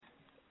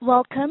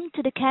Welcome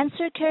to the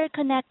Cancer Care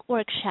Connect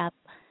workshop.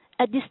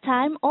 At this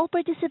time, all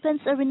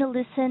participants are in a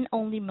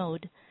listen-only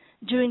mode.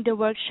 During the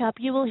workshop,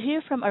 you will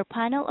hear from our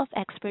panel of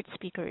expert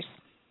speakers.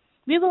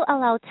 We will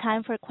allow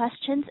time for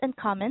questions and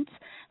comments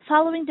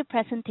following the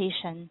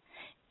presentation.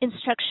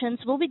 Instructions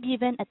will be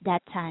given at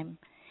that time.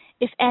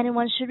 If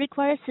anyone should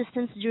require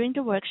assistance during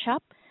the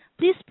workshop,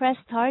 please press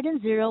star then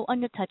 0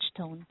 on your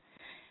touchtone.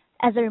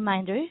 As a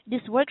reminder,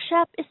 this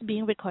workshop is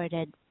being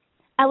recorded.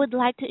 I would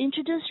like to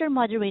introduce your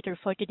moderator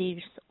for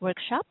today's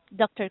workshop,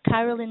 Dr.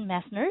 Carolyn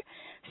Messner,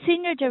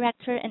 Senior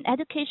Director in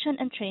Education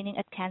and Training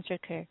at Cancer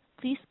Care.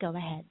 Please go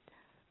ahead.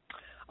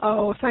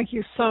 Oh, thank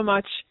you so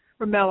much,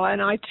 Ramela.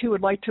 And I, too,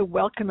 would like to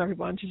welcome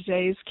everyone to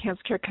today's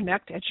Cancer Care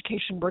Connect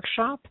education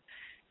workshop.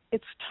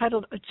 It's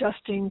titled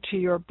Adjusting to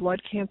Your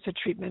Blood Cancer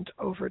Treatment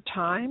Over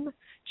Time,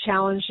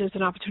 Challenges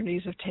and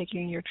Opportunities of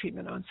Taking Your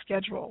Treatment on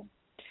Schedule.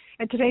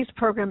 And today's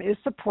program is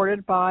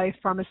supported by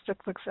Pharmacist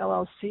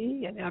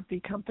LLC, an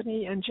AbbVie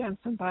company, and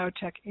Janssen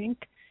Biotech, Inc.,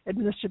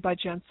 administered by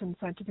Janssen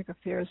Scientific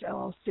Affairs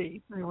LLC.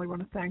 I really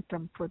want to thank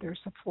them for their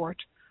support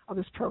of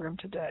this program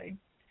today.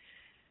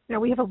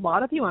 Now, we have a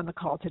lot of you on the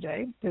call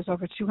today. There's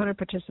over 200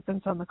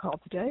 participants on the call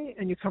today,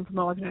 and you come from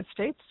all over the United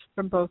States,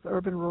 from both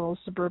urban, rural,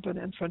 suburban,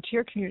 and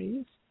frontier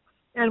communities.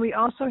 And we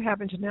also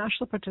have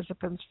international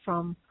participants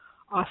from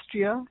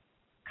Austria,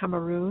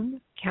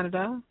 Cameroon,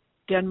 Canada,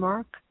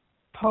 Denmark,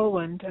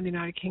 Poland, and the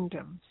United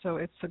Kingdom. So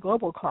it's a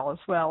global call as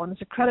well, and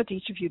it's a credit to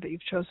each of you that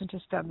you've chosen to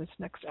spend this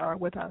next hour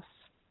with us.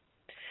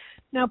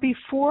 Now,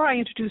 before I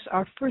introduce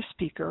our first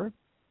speaker,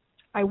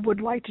 I would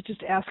like to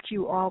just ask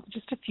you all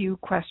just a few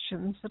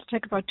questions. It'll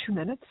take about 2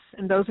 minutes,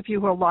 and those of you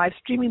who are live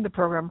streaming the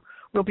program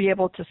will be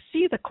able to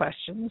see the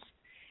questions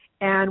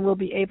and will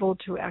be able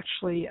to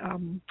actually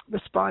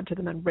respond to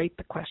them and rate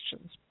the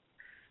questions.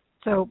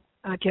 So,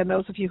 again,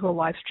 those of you who are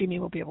live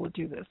streaming will be able to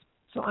do this.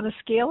 So on a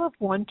scale of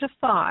 1 to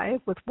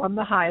 5, with 1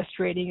 the highest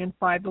rating and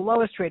 5 the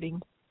lowest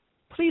rating,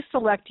 please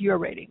select your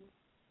rating.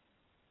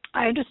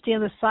 I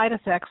understand the side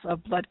effects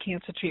of blood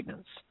cancer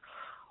treatments.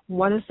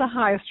 1 is the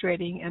highest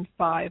rating and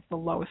 5 the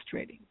lowest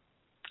rating.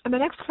 And the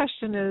next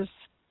question is,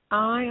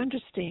 I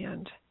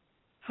understand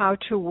how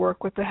to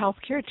work with the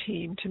healthcare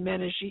team to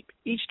manage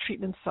each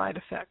treatment side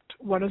effect.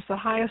 1 is the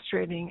highest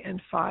rating and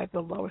 5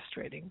 the lowest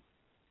rating.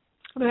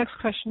 And the next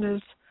question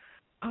is,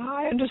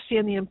 I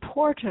understand the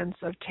importance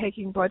of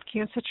taking blood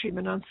cancer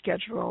treatment on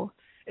schedule.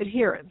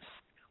 Adherence.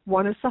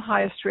 1 is the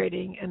highest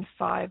rating and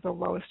 5 the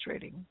lowest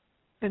rating.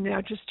 And now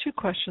just 2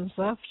 questions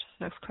left.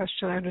 Next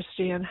question, I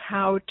understand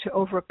how to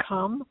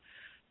overcome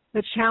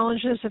the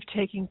challenges of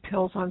taking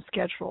pills on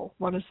schedule.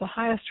 1 is the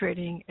highest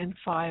rating and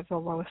 5 the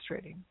lowest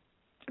rating.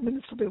 And then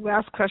this will be the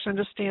last question,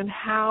 understand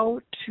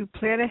how to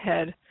plan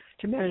ahead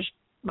to manage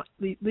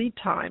lead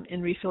time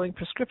in refilling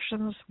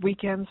prescriptions,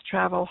 weekends,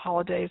 travel,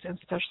 holidays, and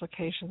special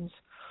occasions.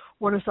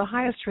 1 is the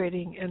highest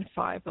rating and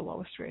 5 the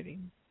lowest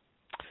rating.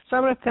 So I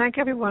want to thank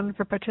everyone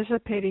for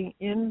participating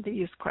in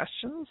these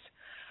questions.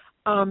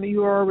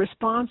 Your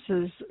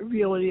responses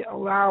really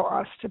allow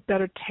us to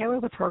better tailor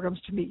the programs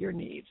to meet your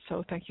needs.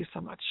 So thank you so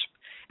much.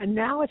 And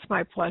now it's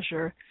my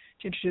pleasure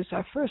to introduce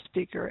our first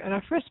speaker. And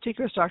our first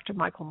speaker is Dr.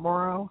 Michael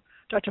Morrow.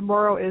 Dr.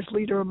 Morrow is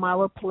leader of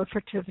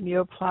Myeloproliferative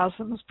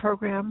Neoplasms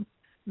Program,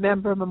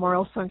 member of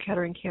Memorial Sloan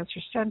Kettering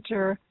Cancer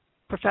Center,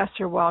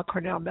 professor at Weill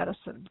Cornell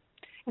Medicine.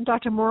 And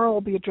Dr. Morrow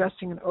will be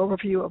addressing an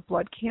overview of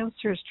blood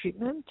cancer's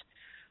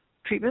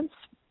treatments,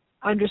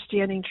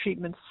 understanding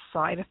treatment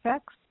side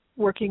effects,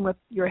 working with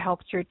your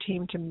healthcare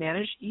team to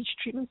manage each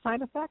treatment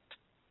side effect,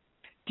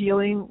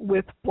 dealing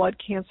with blood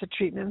cancer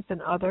treatments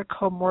and other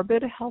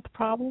comorbid health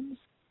problems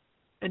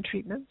and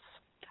treatments,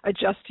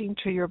 adjusting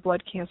to your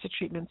blood cancer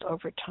treatments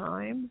over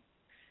time,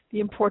 the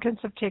importance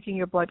of taking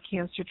your blood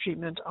cancer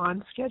treatment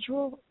on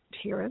schedule,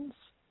 adherence,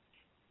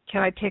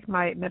 can I take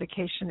my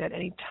medication at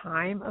any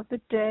time of the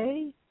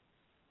day,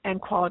 and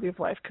quality of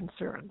life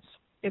concerns.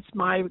 It's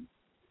my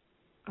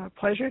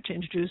pleasure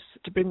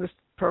to bring this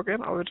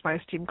program over to my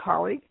esteemed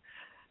colleague,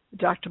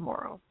 Dr.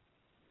 Morrow.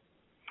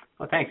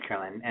 Well, thanks,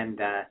 Carolyn, and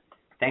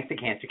thanks to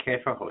Cancer Care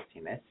for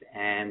hosting this.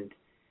 And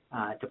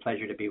it's a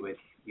pleasure to be with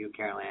you,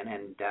 Carolyn,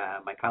 and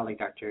my colleague,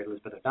 Dr.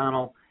 Elizabeth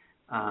O'Donnell,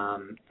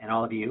 and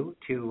all of you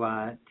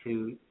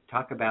to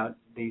talk about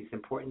these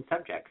important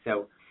subjects.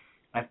 So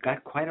I've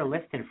got quite a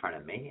list in front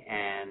of me,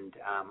 and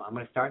I'm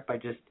going to start by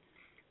just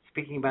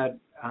speaking about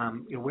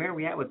where are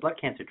we at with blood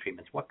cancer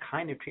treatments? What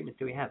kind of treatments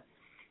do we have?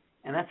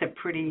 And that's a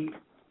pretty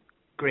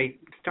great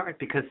start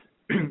because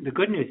the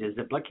good news is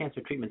that blood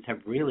cancer treatments have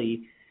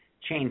really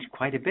changed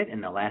quite a bit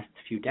in the last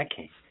few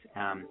decades.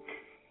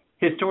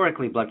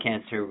 Historically, blood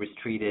cancer was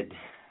treated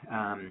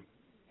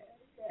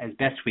as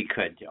best we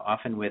could,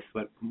 often with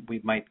what we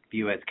might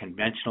view as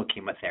conventional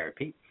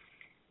chemotherapy,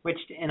 which,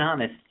 in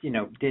honest,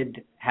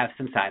 did have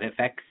some side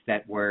effects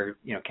that were,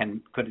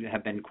 could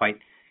have been quite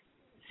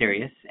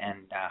serious and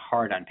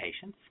hard on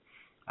patients.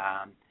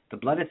 The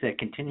blood is a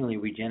continually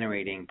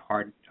regenerating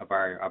part of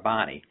our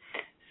body.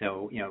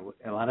 So,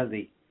 a lot of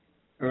the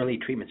early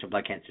treatments of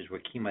blood cancers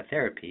were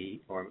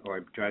chemotherapy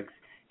or drugs,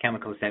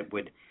 chemicals that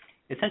would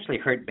essentially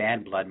hurt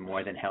bad blood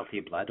more than healthy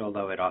blood,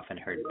 although it often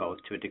hurt both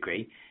to a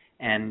degree.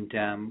 And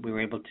we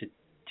were able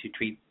to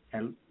treat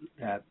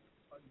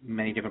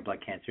many different blood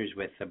cancers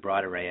with a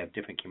broad array of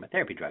different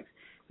chemotherapy drugs.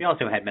 We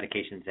also had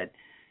medications that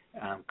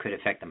could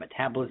affect the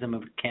metabolism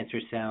of cancer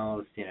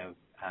cells,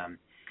 and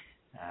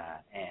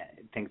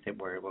things that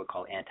we'll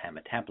call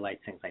anti-metabolites,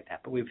 things like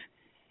that. But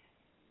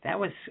that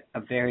was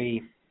a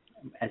very,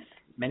 as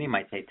many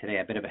might say today,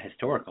 a bit of a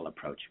historical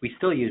approach. We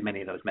still use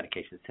many of those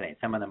medications today.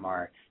 Some of them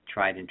are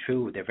tried and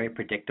true. They're very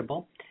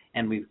predictable,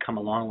 and we've come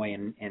a long way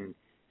in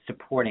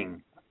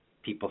supporting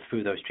people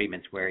through those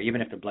treatments where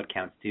even if the blood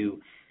counts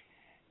do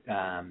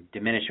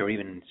diminish or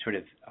even sort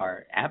of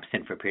are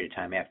absent for a period of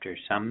time after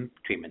some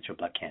treatments for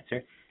blood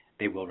cancer,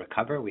 they will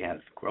recover. We have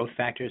growth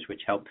factors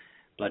which help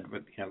blood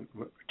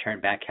return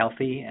back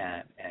healthy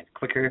and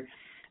quicker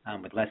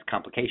with less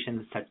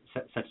complications.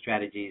 Such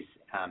strategies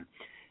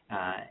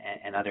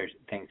and other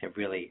things have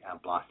really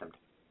blossomed.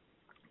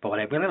 But what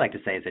I'd really like to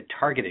say is that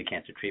targeted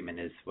cancer treatment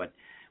is what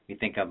we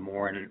think of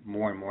more and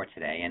more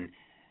today. And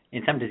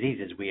in some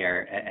diseases, we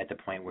are at the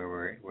point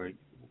where we're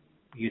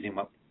using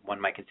what one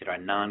might consider a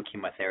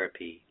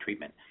non-chemotherapy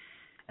treatment.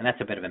 And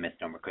that's a bit of a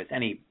misnomer because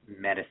any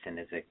medicine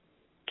is a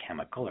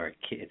chemical or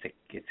it's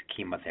a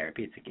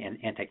chemotherapy. It's an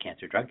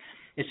anti-cancer drug.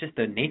 It's just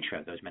the nature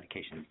of those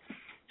medications.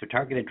 So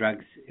targeted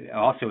drugs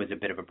also is a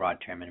bit of a broad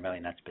term and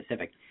really not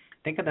specific.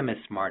 Think of them as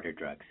smarter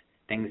drugs,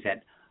 things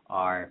that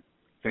are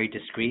very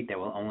discrete, that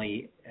will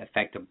only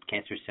affect the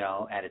cancer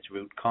cell at its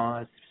root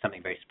cause,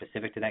 something very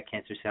specific to that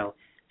cancer cell,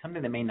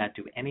 something that may not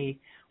do any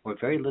or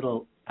very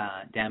little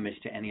damage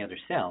to any other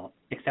cell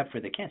except for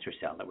the cancer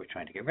cell that we're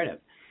trying to get rid of.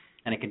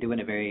 And it can do it in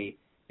a very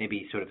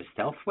maybe sort of a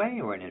stealth way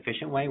or an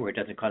efficient way where it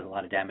doesn't cause a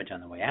lot of damage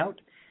on the way out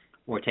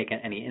or take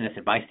any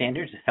innocent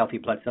bystanders, healthy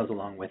blood cells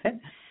along with it.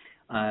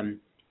 And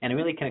it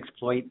really can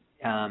exploit,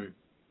 I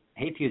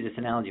hate to use this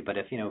analogy, but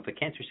if a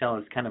cancer cell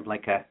is kind of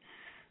like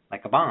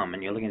a bomb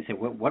and you're looking to say,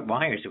 what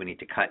wires do we need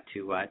to cut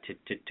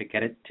to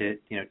get it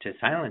to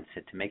silence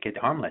it, to make it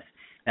harmless?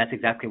 That's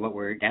exactly what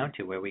we're down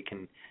to, where we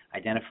can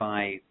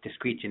identify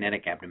discrete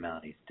genetic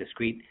abnormalities,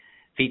 discrete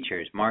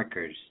features,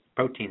 markers,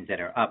 proteins that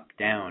are up,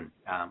 down,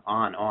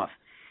 on, off,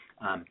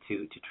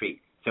 to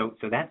treat. So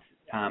that's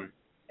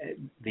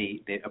the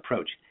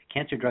approach.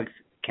 Cancer drugs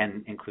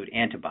can include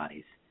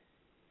antibodies,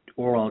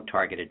 oral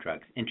targeted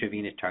drugs,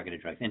 intravenous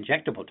targeted drugs,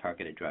 injectable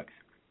targeted drugs.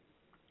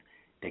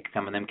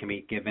 Some of them can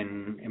be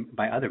given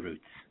by other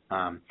routes,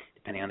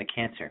 depending on the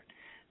cancer.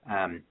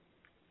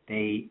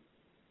 They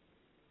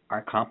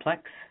are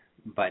complex,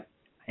 but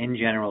in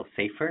general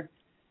safer,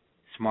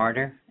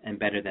 smarter, and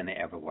better than they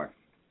ever were.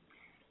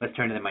 Let's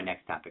turn to my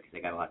next topic because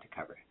I got a lot to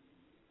cover.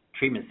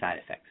 Treatment side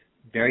effects.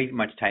 Very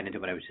much tied into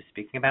what I was just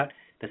speaking about.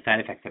 The side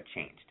effects have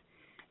changed.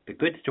 The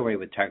good story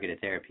with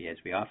targeted therapy is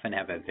we often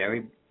have a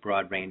very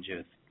broad range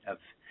of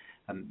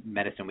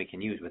medicine we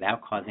can use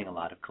without causing a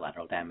lot of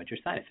collateral damage or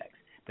side effects.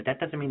 But that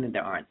doesn't mean that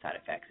there aren't side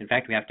effects. In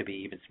fact, we have to be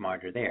even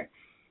smarter there.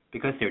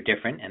 Because they're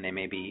different and they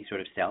may be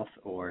sort of stealth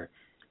or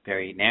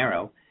very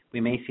narrow, we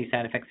may see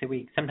side effects that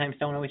we sometimes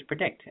don't always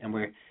predict. And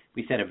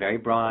we set a very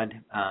broad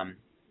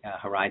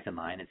horizon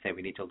line and say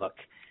we need to look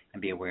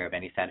and be aware of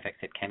any side effects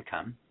that can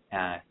come.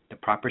 The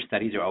proper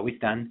studies are always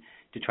done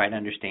to try to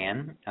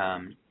understand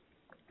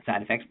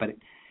side effects, but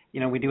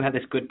we do have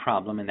this good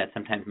problem in that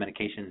sometimes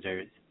medications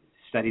are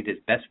studied as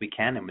best we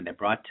can, and when they're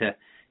brought to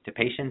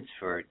patients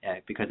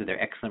because of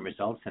their excellent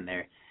results and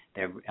their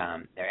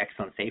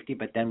excellent safety,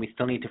 but then we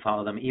still need to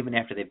follow them even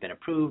after they've been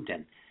approved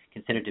and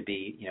considered to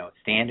be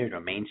standard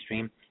or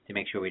mainstream to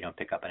make sure we don't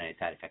pick up on any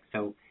side effects.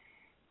 So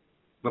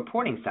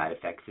reporting side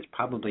effects is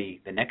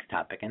probably the next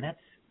topic, and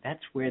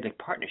that's where the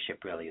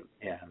partnership really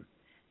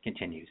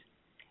continues.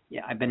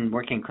 Yeah, I've been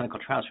working in clinical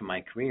trials for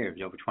my career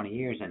over 20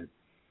 years, and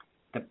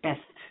the best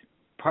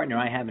partner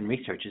I have in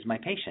research is my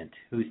patient,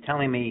 who's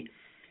telling me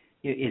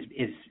is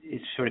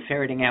sort of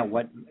ferreting out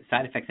what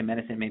side effects in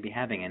medicine may be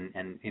having,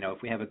 and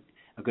if we have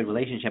a good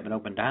relationship and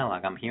open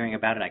dialogue, I'm hearing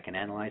about it, I can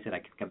analyze it, I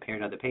can compare it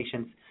to other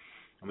patients,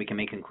 and we can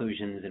make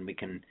conclusions, and we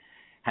can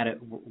how to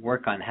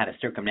work on how to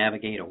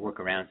circumnavigate or work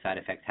around side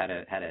effects, how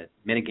to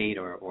mitigate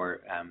or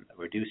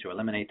reduce or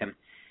eliminate them,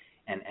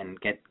 and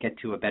get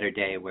to a better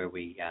day where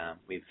we've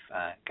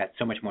got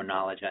so much more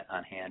knowledge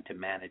on hand to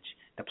manage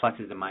the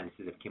pluses and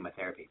minuses of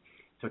chemotherapy.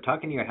 So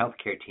talking to your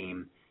healthcare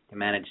team to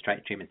manage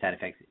treatment side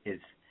effects is,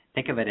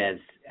 think of it as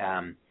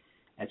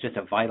just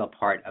a vital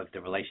part of the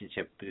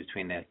relationship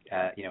between a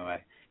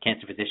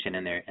cancer physician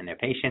and their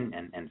patient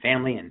and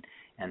family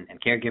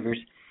and caregivers.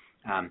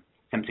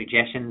 Some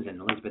suggestions, and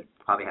Elizabeth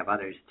probably have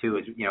others too,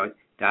 is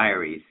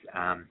diaries,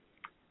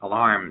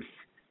 alarms,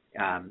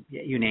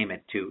 you name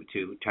it, to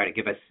try to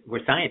give us.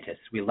 We're scientists.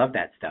 We love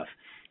that stuff.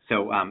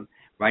 So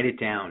write it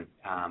down,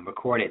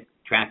 record it,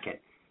 track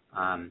it,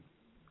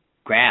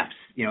 graphs,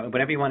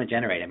 whatever you want to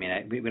generate. I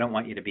mean, we don't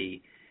want you to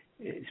be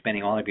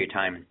spending all of your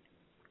time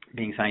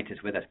being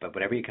scientists with us, but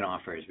whatever you can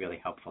offer is really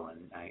helpful, and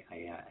I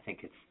think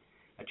it's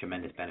a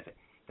tremendous benefit.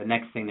 The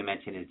next thing to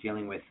mention is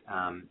dealing with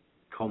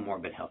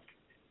comorbid health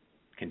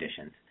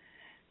conditions.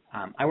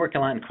 I work a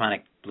lot in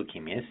chronic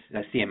leukemias,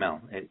 CML,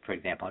 for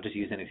example. I'll just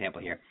use an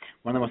example here.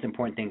 One of the most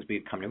important things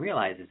we've come to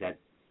realize is that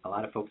a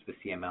lot of folks with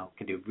CML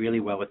can do really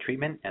well with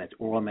treatment, and it's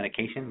oral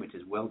medication, which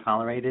is well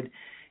tolerated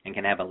and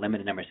can have a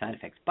limited number of side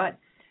effects. But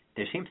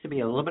there seems to be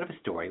a little bit of a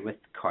story with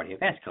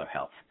cardiovascular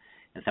health,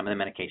 and some of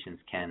the medications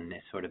can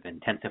sort of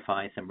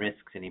intensify some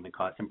risks and even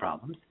cause some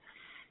problems.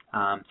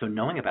 So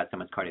knowing about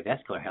someone's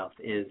cardiovascular health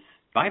is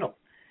vital.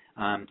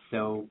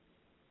 So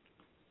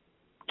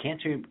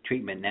cancer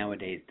treatment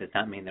nowadays does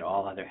not mean that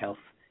all other health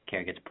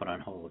care gets put on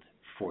hold,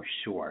 for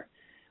sure.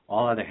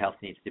 All other health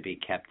needs to be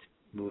kept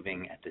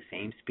moving at the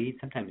same speed,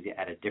 sometimes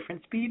at a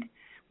different speed,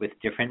 with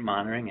different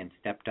monitoring and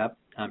stepped-up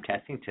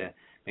testing to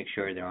make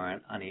sure there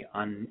aren't any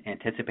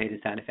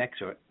unanticipated side effects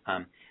or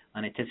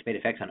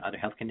unanticipated effects on other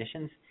health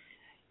conditions.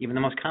 Even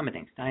the most common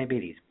things,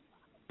 diabetes,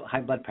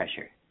 high blood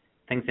pressure,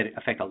 things that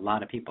affect a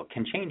lot of people,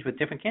 can change with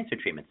different cancer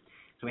treatments.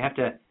 So we have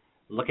to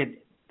look at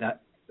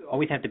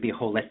always have to be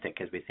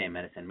holistic, as we say in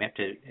medicine.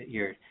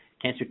 Your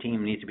cancer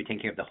team needs to be taking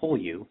care of the whole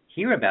you,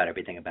 hear about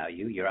everything about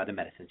you, your other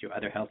medicines, your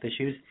other health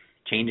issues,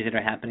 changes that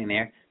are happening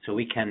there, so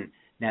we can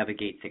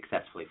navigate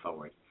successfully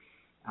forward.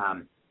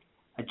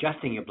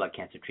 Adjusting your blood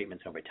cancer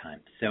treatments over time.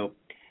 So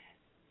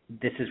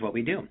this is what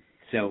we do.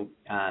 So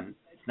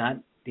it's not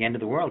the end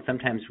of the world.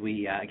 Sometimes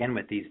we, again,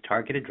 with these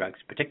targeted drugs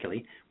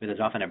particularly, where there's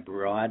often a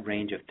broad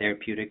range of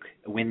therapeutic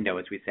window,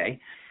 as we say,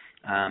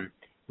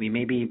 we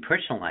may be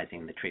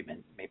personalizing the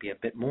treatment, maybe a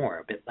bit more,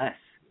 a bit less,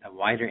 a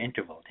wider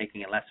interval,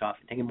 taking it less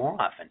often, taking it more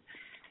often,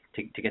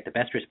 to get the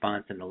best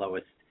response and the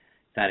lowest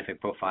side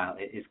effect profile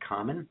is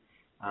common.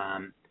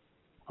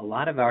 A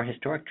lot of our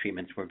historic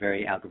treatments were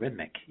very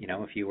algorithmic. You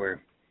know, if you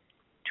were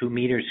 2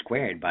 meters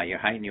squared by your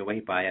height and your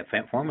weight by a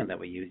formula that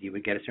we use, you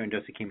would get a certain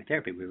dose of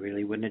chemotherapy. We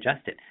really wouldn't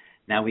adjust it.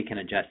 Now we can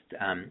adjust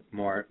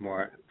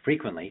more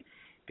frequently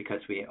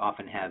because we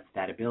often have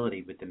that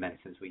ability with the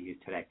medicines we use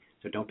today.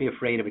 So don't be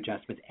afraid of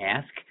adjustments.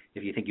 Ask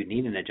if you think you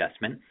need an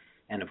adjustment,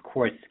 and of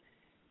course,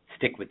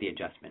 stick with the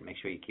adjustment. Make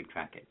sure you keep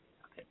track of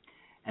it.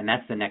 And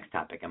that's the next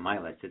topic on my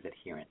list, is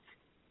adherence.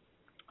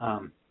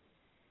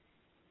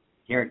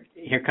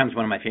 Here comes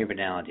one of my favorite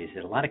analogies.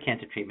 That a lot of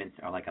cancer treatments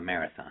are like a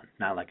marathon,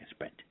 not like a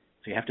sprint.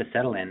 So you have to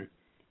settle in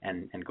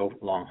and go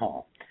long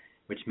haul,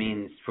 which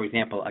means, for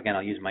example, again,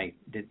 I'll use my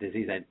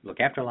disease I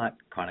look after a lot,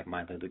 chronic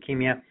myeloid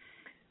leukemia,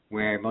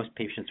 where most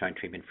patients are on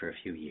treatment for a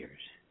few years,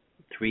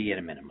 3 at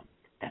a minimum.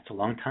 That's a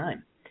long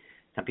time.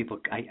 Some people,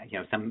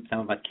 some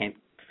of us can't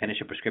finish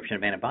a prescription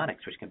of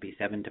antibiotics, which can be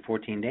 7 to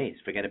 14 days.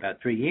 Forget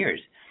about 3 years.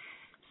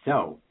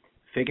 So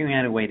figuring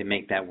out a way to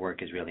make that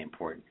work is really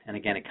important. And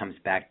again, it comes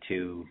back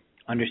to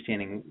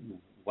understanding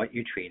what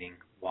you're treating,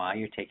 why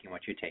you're taking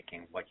what you're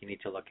taking, what you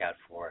need to look out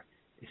for,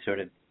 is sort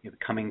of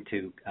coming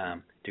to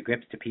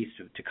grips, to peace,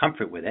 to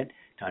comfort with it,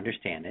 to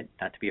understand it,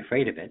 not to be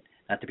afraid of it,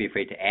 not to be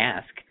afraid to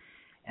ask,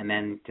 and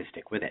then to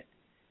stick with it.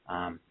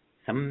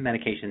 Some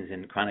medications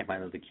in chronic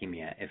myeloid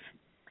leukemia, if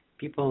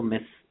people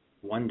miss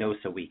 1 dose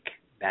a week,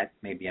 that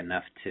may be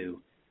enough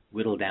to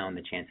whittle down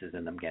the chances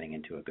of them getting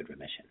into a good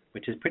remission,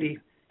 which is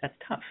that's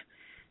tough.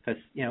 Because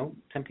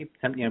some people,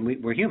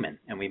 we're human,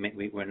 and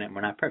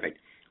we're not perfect.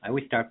 I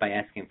always start by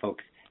asking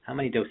folks, how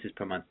many doses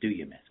per month do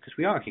you miss? Because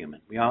we are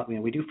human.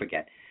 We do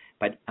forget,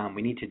 but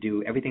we need to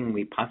do everything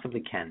we possibly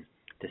can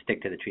to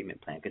stick to the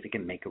treatment plan, because it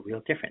can make a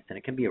real difference, and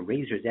it can be a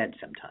razor's edge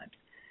sometimes.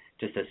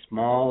 Just a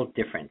small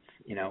difference,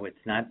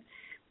 it's not.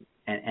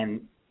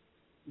 And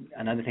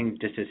another thing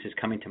just is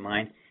coming to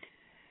mind: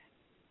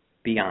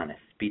 be honest,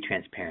 be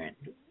transparent.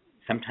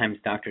 Sometimes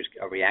doctors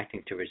are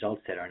reacting to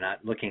results that are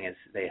not looking as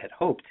they had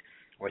hoped,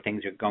 or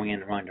things are going in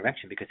the wrong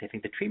direction because they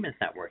think the treatment's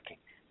not working,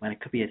 when it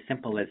could be as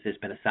simple as there's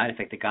been a side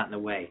effect that got in the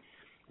way,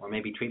 or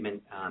maybe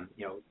treatment,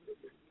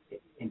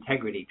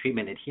 integrity,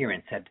 treatment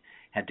adherence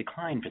had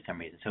declined for some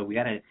reason. So we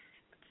got to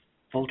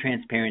full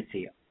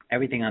transparency,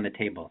 everything on the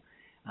table.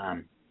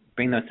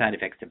 Bring those side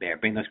effects to bear.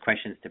 Bring those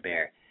questions to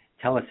bear.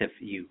 Tell us if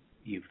you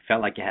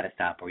felt like you had to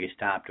stop, or you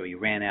stopped, or you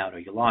ran out, or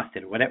you lost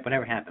it, or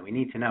whatever happened. We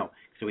need to know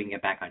so we can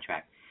get back on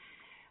track.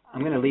 I'm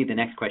going to leave the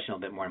next question a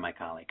little bit more to my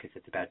colleague, because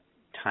it's about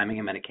timing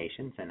of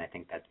medications, and I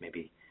think that's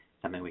maybe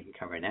something we can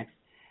cover next.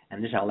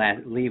 And this I'll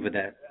leave with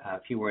a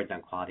few words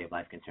on quality of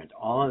life concerns.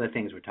 All of the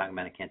things we're talking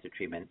about in cancer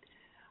treatment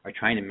are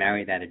trying to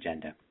marry that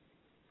agenda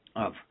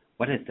of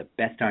what is the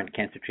best darn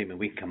cancer treatment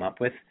we can come up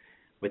with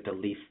the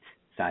least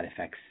side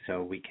effects,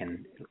 so we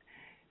can,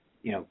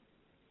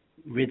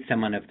 rid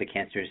someone of the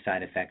cancer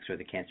side effects or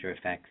the cancer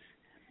effects,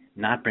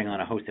 not bring on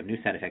a host of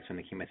new side effects from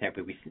the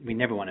chemotherapy. We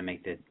never want to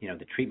make the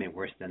treatment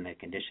worse than the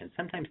condition.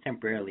 Sometimes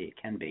temporarily it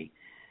can be,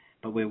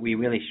 but we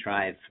really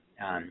strive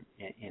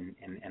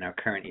in our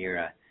current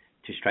era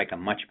to strike a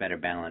much better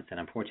balance, and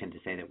I'm fortunate to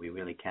say that we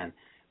really can.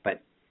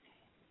 But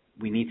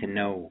we need to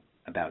know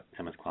about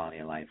someone's quality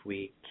of life.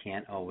 We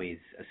can't always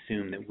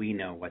assume that we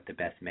know what the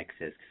best mix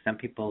is. Some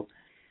people,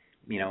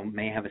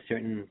 may have a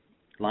certain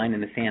line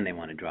in the sand they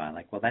want to draw,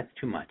 like, well, that's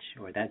too much,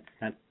 or that's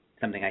not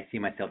something I see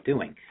myself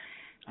doing.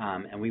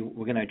 And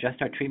we're going to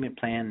adjust our treatment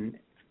plan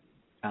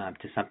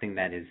to something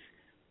that is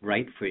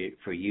right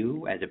for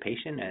you as a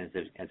patient,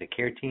 as a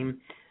care team.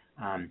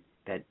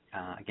 that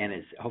again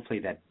is hopefully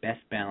that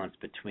best balance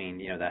between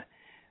the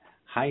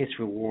highest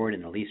reward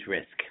and the least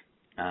risk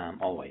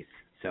always.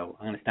 So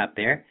I'm going to stop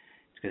there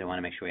because I want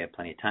to make sure we have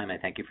plenty of time. I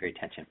thank you for your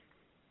attention.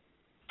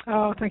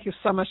 Oh, thank you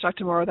so much,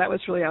 Dr. Morrow. That was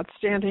really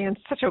outstanding and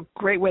such a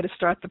great way to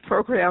start the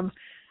program,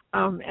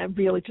 and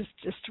really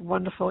just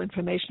wonderful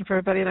information for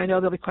everybody. And I know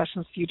there'll be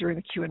questions for you during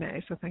the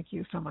Q&A, so thank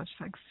you so much.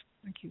 Thanks.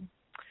 Thank you.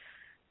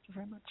 Thank you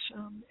very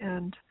much.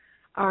 And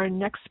our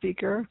next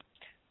speaker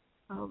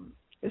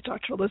is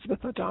Dr. Elizabeth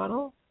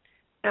O'Donnell.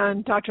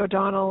 And Dr.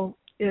 O'Donnell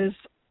is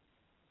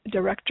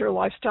Director,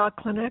 Lifestyle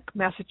Clinic,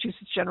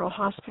 Massachusetts General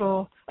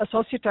Hospital,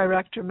 Associate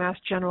Director, Mass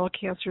General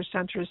Cancer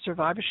Center's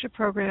Survivorship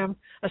Program,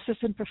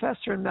 Assistant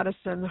Professor in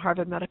Medicine,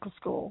 Harvard Medical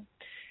School.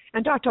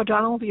 And Dr.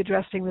 O'Donnell will be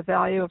addressing the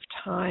value of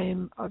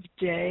time of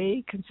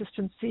day,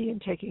 consistency in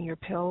taking your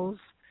pills,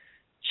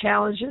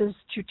 challenges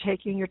to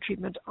taking your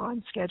treatment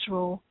on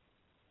schedule,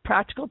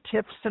 practical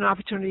tips and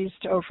opportunities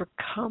to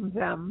overcome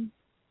them,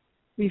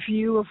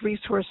 review of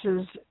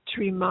resources to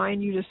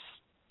remind you to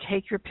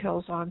take your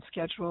pills on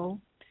schedule,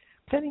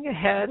 planning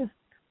ahead,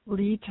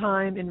 lead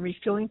time in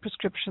refilling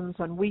prescriptions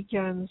on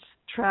weekends,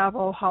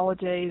 travel,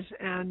 holidays,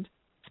 and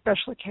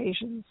special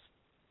occasions,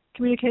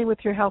 communicating with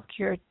your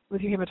healthcare,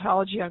 with your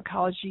hematology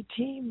oncology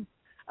team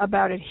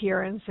about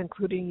adherence,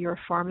 including your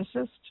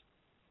pharmacist,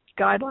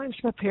 guidelines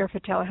to prepare for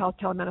telehealth,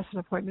 telemedicine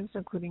appointments,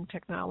 including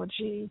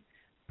technology,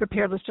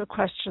 prepared list of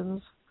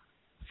questions,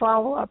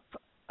 follow-up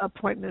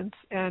appointments,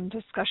 and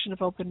discussion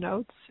of open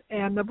notes,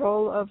 and the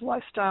role of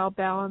lifestyle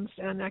balance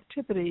and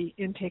activity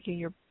in taking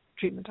your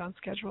treatment on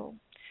schedule.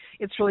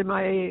 It's really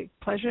my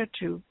pleasure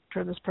to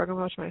turn this program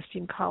over to my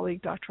esteemed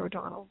colleague, Dr.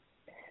 O'Donnell.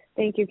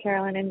 Thank you,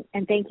 Carolyn,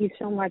 and thank you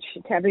so much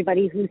to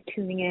everybody who's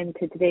tuning in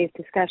to today's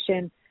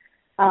discussion.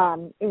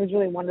 It was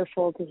really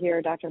wonderful to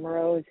hear Dr.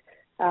 Moreau's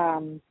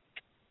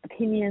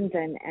opinions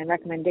and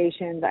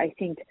recommendations. I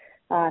think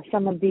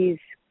some of these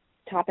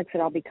topics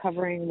that I'll be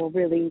covering will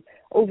really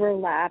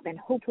overlap and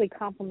hopefully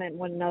complement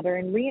one another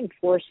and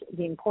reinforce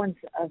the importance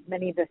of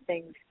many of the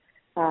things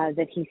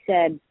that he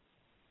said.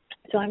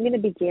 So I'm going to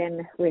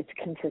begin with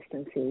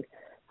consistency.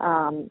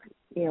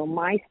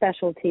 My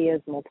specialty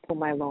is multiple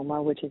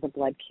myeloma, which is a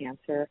blood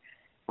cancer.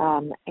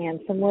 And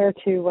similar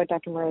to what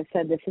Dr. Moreau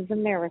said, this is a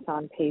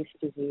marathon-paced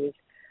disease.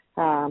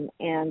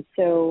 And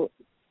so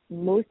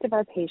most of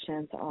our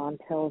patients are on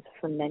pills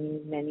for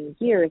many, many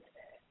years.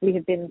 We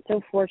have been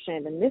so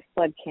fortunate in this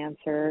blood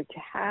cancer to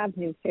have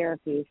new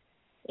therapies.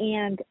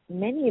 And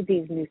many of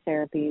these new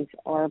therapies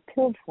are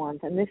pill forms,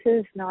 and this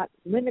is not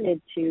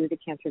limited to the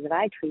cancer that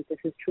I treat. This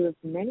is true of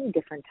many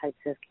different types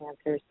of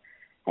cancers.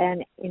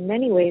 And in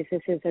many ways,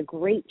 this is a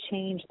great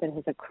change that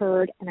has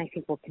occurred, and I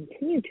think will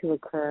continue to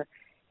occur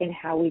in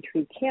how we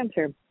treat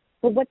cancer.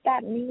 But what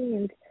that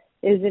means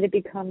is that it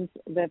becomes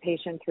the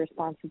patient's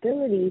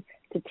responsibility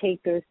to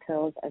take those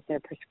pills as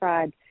they're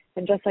prescribed.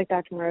 And just like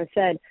Dr. Moreau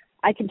said,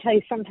 I can tell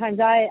you sometimes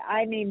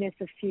I may miss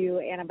a few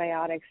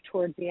antibiotics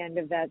towards the end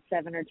of that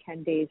 7 or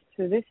 10 days.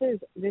 So this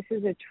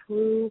is a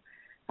true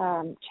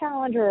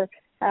challenge or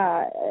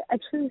a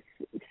truth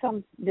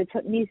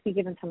that needs to be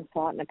given some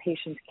thought in a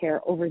patient's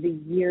care over the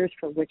years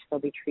for which they'll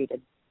be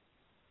treated.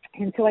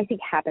 And so I think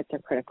habits are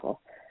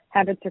critical.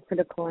 Habits are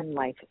critical in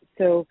life.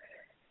 So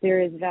there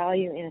is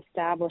value in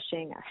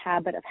establishing a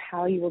habit of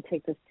how you will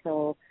take this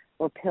pill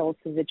or pills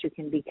so that you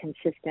can be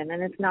consistent.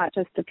 And it's not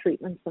just the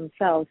treatments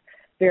themselves.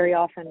 Very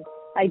often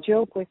I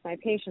joke with my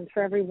patients,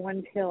 for every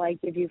one pill I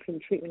give you for the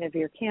treatment of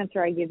your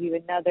cancer, I give you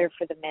another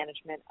for the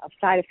management of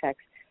side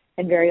effects.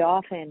 And very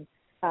often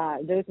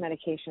those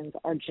medications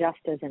are just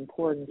as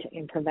important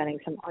in preventing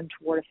some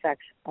untoward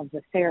effects of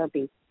the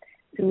therapy.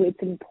 So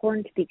it's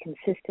important to be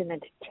consistent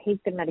and to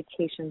take the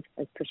medications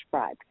as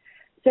prescribed.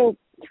 So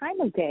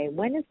time of day,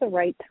 when is the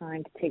right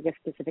time to take a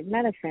specific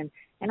medicine?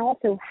 And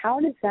also, how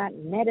does that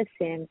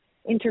medicine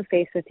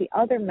interface with the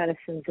other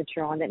medicines that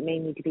you're on that may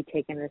need to be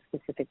taken at a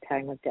specific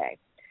time of day?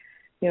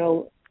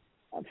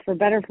 For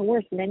better or for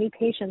worse, many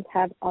patients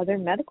have other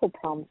medical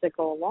problems that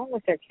go along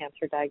with their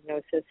cancer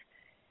diagnosis.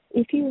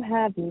 If you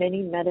have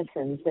many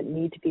medicines that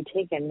need to be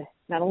taken,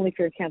 not only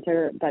for your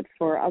cancer, but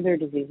for other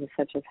diseases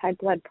such as high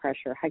blood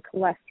pressure, high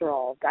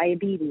cholesterol,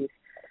 diabetes,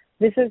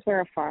 this is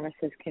where a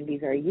pharmacist can be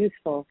very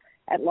useful.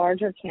 At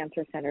larger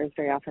cancer centers,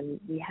 very often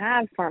we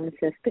have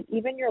pharmacists, but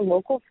even your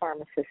local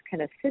pharmacist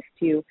can assist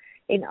you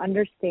in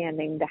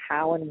understanding the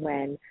how and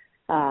when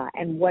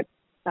and what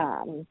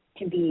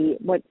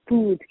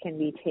foods can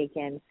be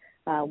taken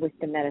with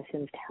the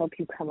medicines to help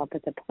you come up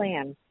with a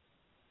plan.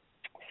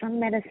 Some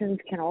medicines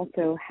can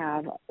also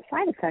have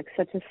side effects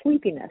such as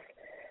sleepiness.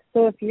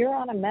 So if you're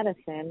on a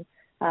medicine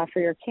for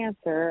your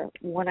cancer,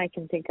 one I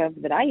can think of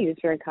that I use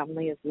very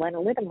commonly is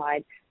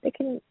lenalidomide. That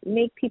can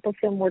make people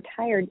feel more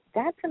tired.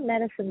 That's a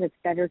medicine that's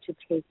better to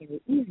take in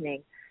the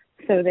evening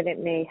so that it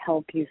may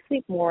help you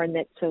sleep more and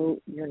that so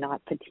you're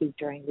not fatigued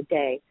during the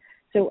day.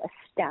 So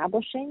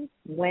establishing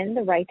when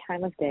the right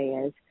time of day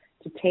is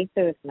to take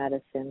those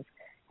medicines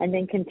and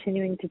then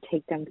continuing to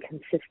take them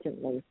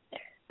consistently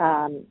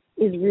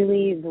is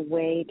really the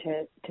way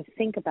to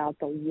think about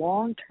the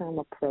long-term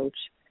approach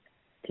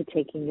to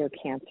taking your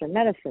cancer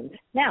medicines.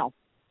 Now,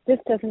 this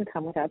doesn't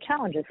come without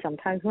challenges.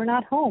 Sometimes we're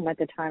not home at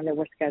the time that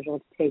we're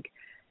scheduled to take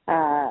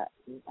our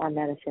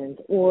medicines,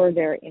 or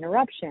there are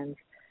interruptions.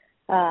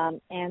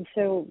 And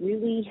so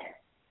really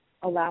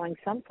allowing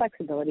some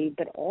flexibility,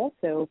 but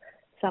also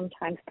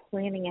sometimes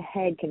planning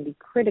ahead can be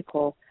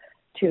critical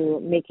to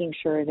making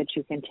sure that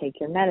you can take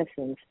your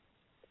medicines.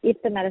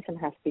 If the medicine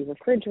has to be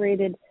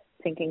refrigerated,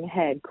 thinking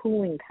ahead,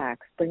 cooling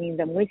packs, bringing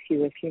them with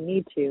you if you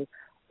need to,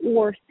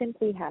 or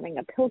simply having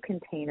a pill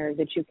container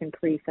that you can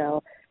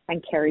pre-fill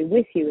and carry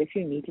with you if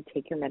you need to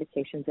take your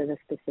medications at a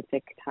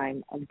specific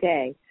time of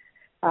day.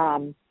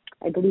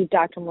 I believe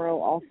Dr. Moreau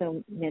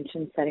also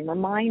mentioned setting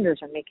reminders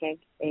or making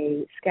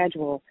a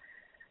schedule.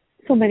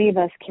 So many of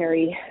us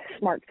carry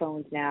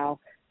smartphones now,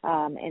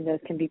 and those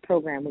can be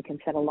programmed. We can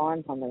set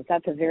alarms on those.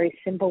 That's a very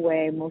simple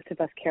way. Most of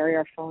us carry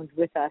our phones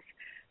with us.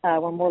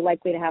 We're more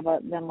likely to have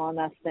them on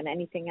us than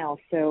anything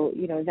else. So,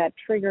 that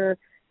trigger,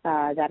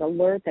 that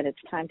alert that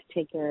it's time to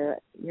take your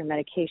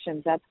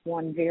medications, that's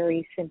one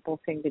very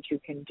simple thing that you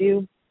can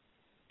do.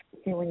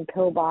 Filling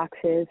pill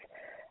boxes,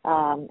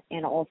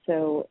 and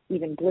also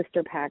even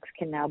blister packs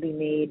can now be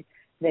made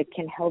that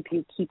can help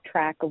you keep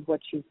track of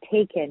what you've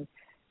taken.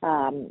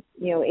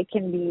 It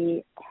can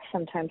be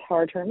sometimes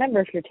hard to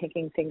remember if you're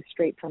taking things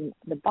straight from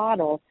the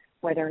bottle,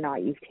 whether or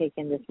not you've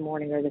taken this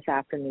morning or this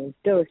afternoon's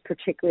dose,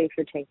 particularly if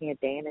you're taking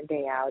it day in and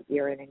day out,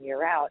 year in and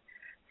year out.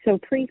 So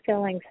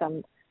pre-filling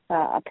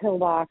a pill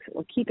box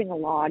or keeping a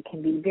log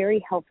can be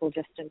very helpful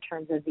just in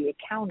terms of the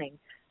accounting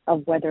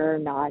of whether or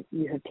not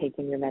you have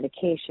taken your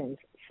medications.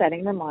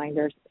 Setting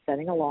reminders,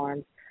 setting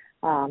alarms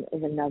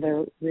is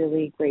another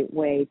really great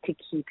way to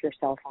keep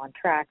yourself on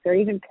track. There are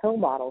even pill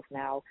bottles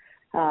now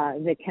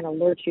that can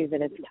alert you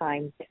that it's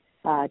time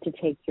to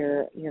take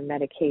your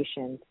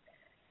medications.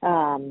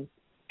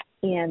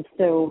 And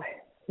so,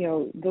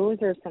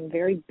 those are some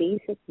very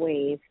basic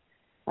ways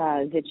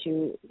that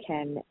you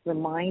can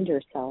remind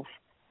yourself,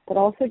 but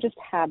also just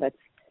habits.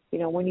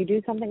 When you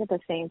do something at the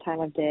same time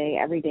of day,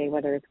 every day,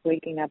 whether it's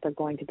waking up or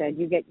going to bed,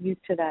 you get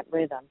used to that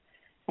rhythm.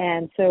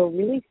 And so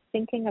really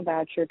thinking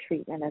about your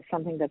treatment as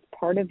something that's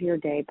part of your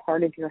day,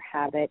 part of your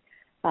habit,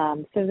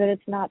 so that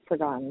it's not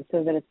forgotten,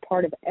 so that it's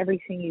part of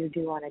everything you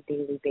do on a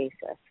daily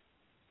basis.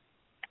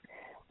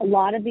 A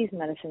lot of these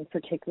medicines,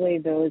 particularly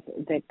those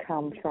that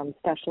come from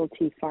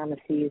specialty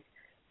pharmacies,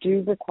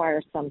 do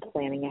require some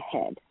planning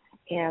ahead.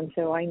 And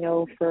so I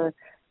know for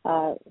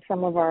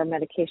some of our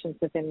medications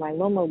within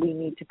myeloma, we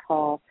need to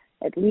call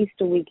at least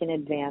a week in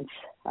advance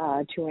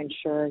to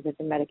ensure that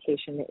the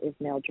medication is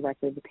mailed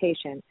directly to the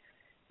patient.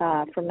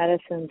 For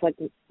medicines like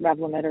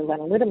Revlimid or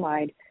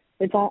lenalidomide,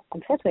 it's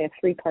unfortunately a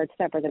three-part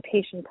step where the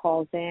patient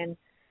calls in,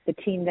 the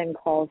team then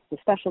calls the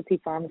specialty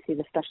pharmacy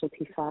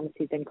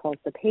then calls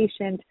the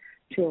patient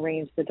to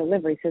arrange the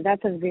delivery. So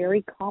that's a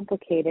very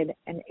complicated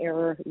and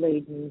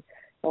error-laden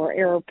or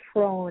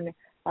error-prone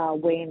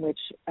way in which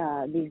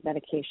these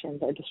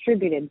medications are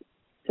distributed.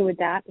 So what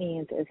that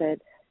means is that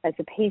as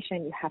a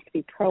patient, you have to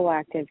be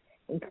proactive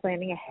in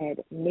planning ahead,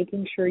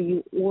 making sure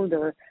you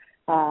order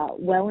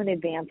well in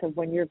advance of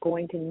when you're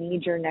going to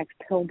need your next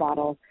pill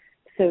bottle,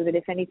 so that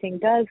if anything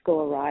does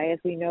go awry, as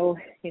we know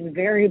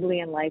invariably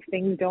in life,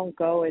 things don't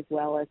go as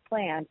well as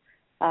planned,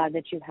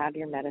 that you have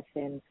your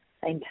medicine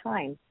in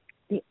time.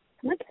 The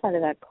flip side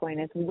of that coin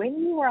is when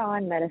you are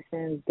on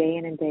medicines day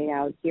in and day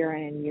out, year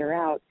in and year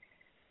out,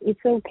 it's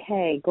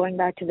okay, going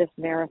back to this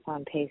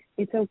marathon pace,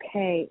 it's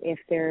okay if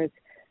there's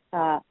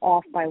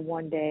off by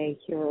one day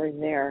here or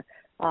there.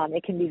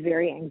 It can be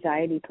very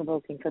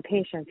anxiety-provoking for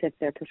patients if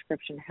their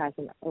prescription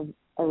hasn't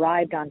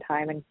arrived on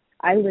time. And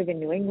I live in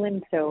New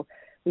England, so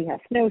we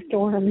have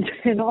snowstorms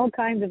and all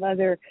kinds of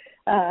other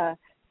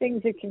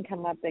things that can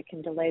come up that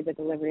can delay the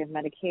delivery of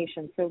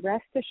medication. So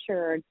rest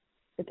assured,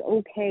 it's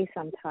okay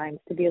sometimes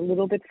to be a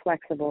little bit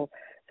flexible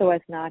so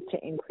as not to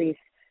increase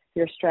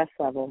your stress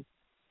level.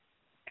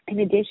 In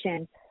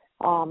addition,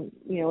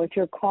 if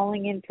you're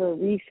calling in for a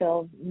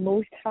refill,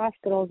 most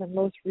hospitals and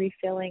most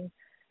refilling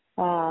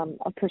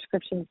of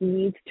prescriptions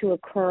needs to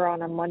occur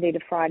on a Monday to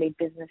Friday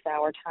business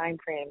hour time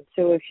frame.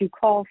 So if you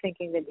call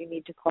thinking that you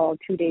need to call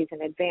 2 days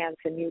in advance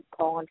and you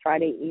call on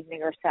Friday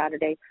evening or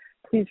Saturday,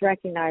 please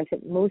recognize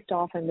that most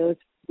often those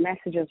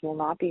messages will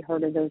not be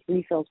heard or those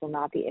refills will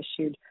not be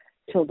issued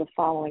till the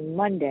following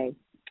Monday.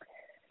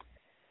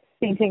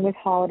 Same thing with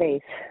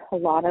holidays. A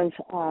lot of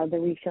the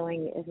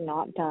refilling is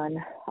not done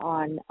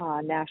on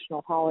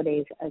national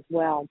holidays as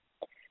well.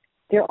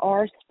 There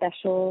are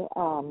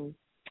special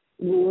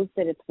rules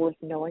that it's worth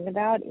knowing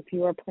about. If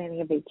you are planning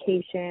a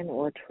vacation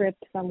or a trip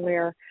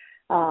somewhere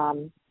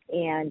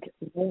and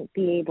won't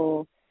be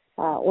able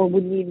or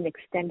would need an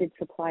extended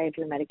supply of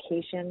your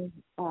medication,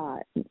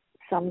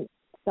 some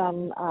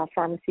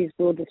pharmacies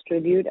will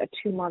distribute a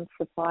 2-month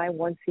supply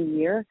once a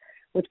year,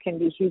 which can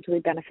be hugely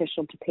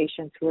beneficial to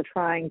patients who are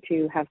trying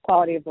to have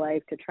quality of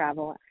life, to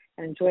travel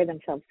and enjoy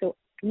themselves. So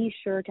be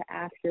sure to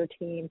ask your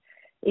team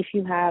if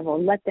you have, or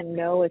let them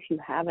know if you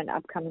have an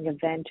upcoming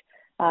event,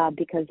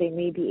 because they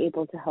may be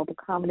able to help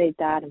accommodate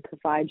that and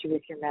provide you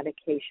with your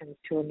medications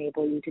to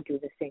enable you to do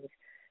the things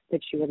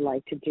that you would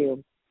like to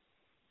do.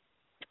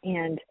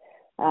 And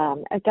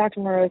as Dr.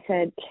 Moreau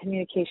said,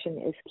 communication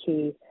is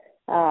key.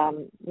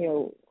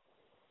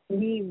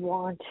 We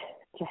want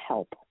to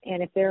help.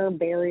 And if there are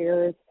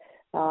barriers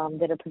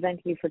that are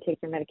preventing you from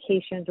taking your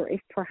medications, or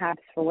if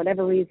perhaps for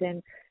whatever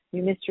reason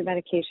you missed your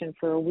medication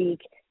for a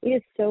week, it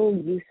is so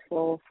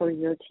useful for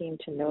your team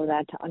to know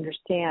that, to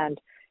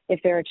understand if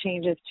there are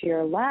changes to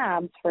your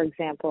labs, for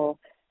example,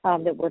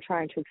 that we're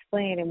trying to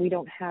explain and we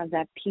don't have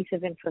that piece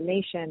of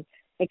information.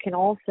 It can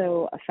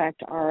also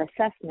affect our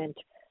assessment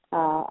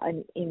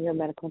in your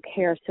medical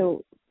care.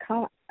 So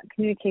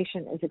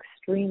communication is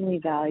extremely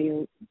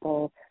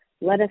valuable.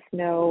 Let us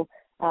know,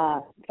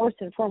 first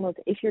and foremost,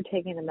 if you're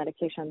taking the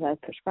medications as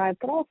prescribed,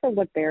 but also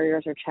what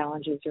barriers or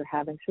challenges you're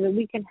having so that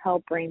we can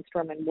help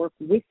brainstorm and work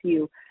with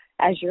you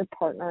as your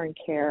partner in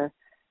care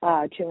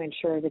to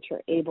ensure that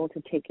you're able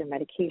to take your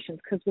medications.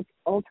 Because what's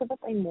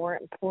ultimately more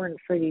important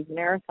for these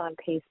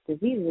marathon-paced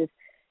diseases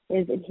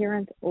is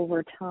adherence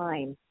over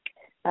time.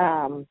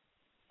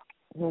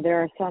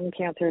 There are some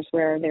cancers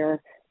where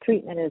their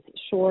treatment is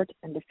short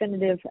and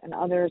definitive, and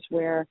others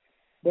where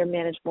they're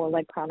managed more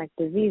like chronic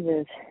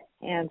diseases.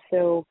 And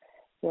so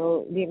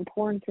the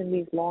importance in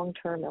these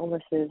long-term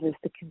illnesses is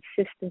the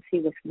consistency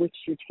with which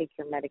you take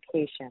your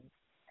medications.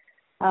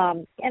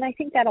 And I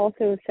think that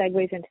also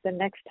segues into the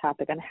next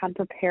topic on how to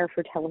prepare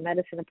for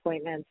telemedicine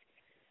appointments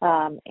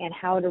and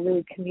how to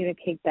really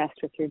communicate best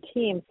with your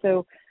team.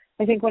 So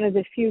I think one of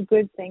the few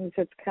good things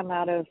that's come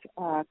out of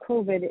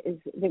COVID is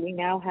that we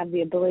now have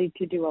the ability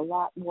to do a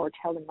lot more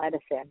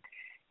telemedicine.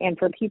 And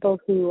for people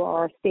who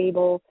are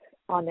stable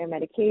on their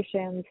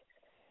medications,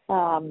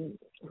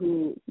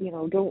 who,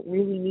 don't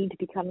really need to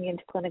be coming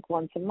into clinic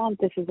once a month,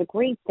 this is a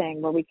great thing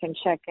where we can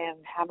check in,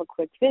 have a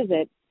quick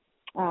visit,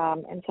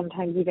 and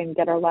sometimes even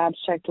get our labs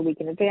checked a week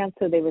in advance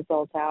so they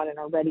result out and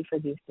are ready for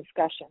these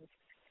discussions.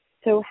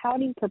 So how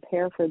do you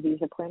prepare for these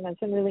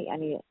appointments, and really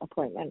any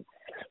appointment?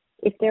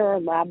 If there are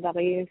lab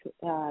values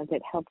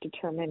that help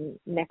determine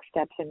next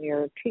steps in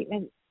your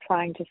treatment,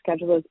 trying to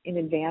schedule those in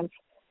advance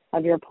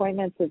of your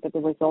appointments so that the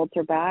results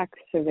are back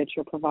so that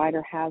your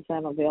provider has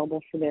them available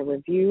for their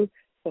review.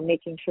 So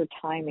making sure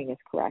timing is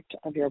correct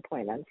of your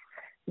appointments.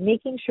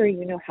 Making sure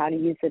you know how to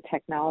use the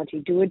technology.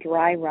 Do a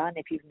dry run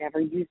if you've never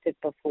used it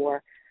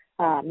before.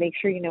 Make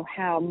sure you know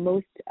how.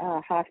 Most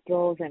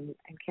hospitals and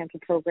cancer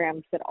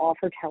programs that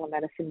offer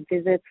telemedicine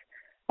visits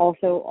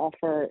also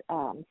offer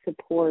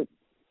support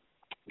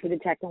for the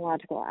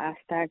technological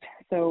aspect.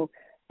 So,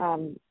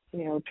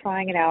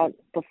 trying it out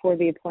before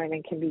the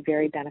appointment can be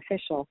very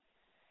beneficial.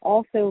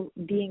 Also,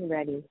 being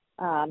ready.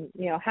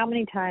 How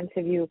many times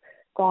have you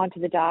gone to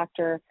the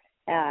doctor,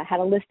 had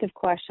a list of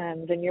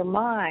questions in your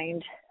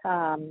mind,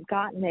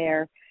 gotten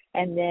there,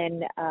 and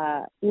then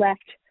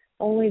left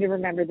only to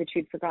remember that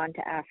you'd forgotten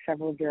to ask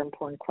several of your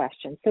important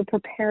questions? So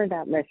prepare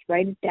that list,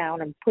 write it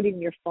down, and put it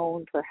in your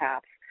phone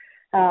perhaps,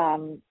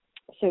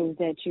 so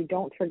that you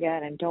don't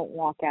forget and don't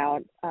walk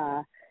out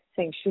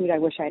saying, shoot, I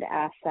wish I'd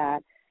asked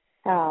that.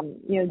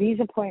 These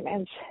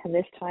appointments and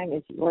this time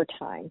is your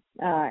time.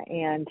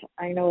 And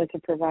I know as a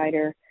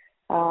provider,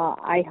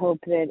 I hope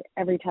that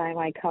every time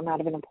I come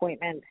out of an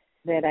appointment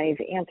that I've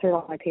answered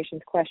all my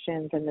patients'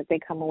 questions and that they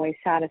come away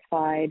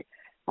satisfied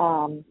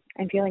and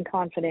feeling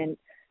confident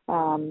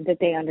that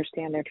they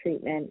understand their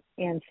treatment.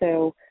 And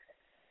so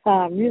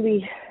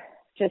really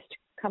just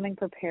coming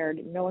prepared,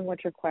 knowing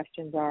what your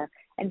questions are,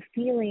 and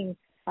feeling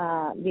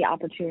the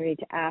opportunity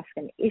to ask.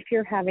 And if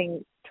you're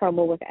having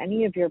trouble with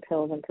any of your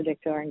pills in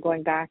particular, and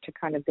going back to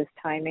kind of this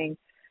timing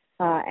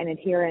and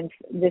adherence,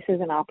 this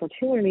is an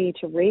opportunity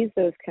to raise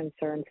those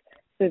concerns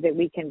so that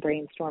we can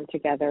brainstorm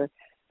together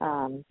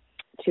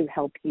to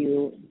help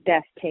you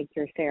best take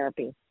your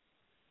therapy.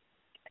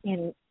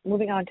 And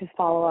moving on to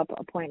follow-up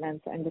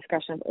appointments and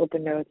discussion of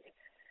open notes,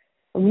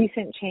 a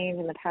recent change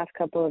in the past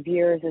couple of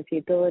years is the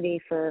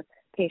ability for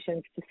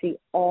patients to see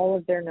all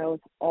of their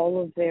notes,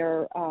 all of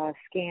their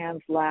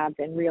scans, labs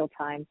in real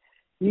time.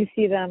 You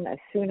see them as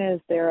soon as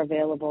they're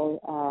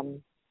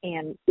available,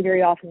 and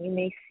very often you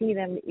may see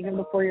them even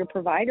before your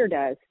provider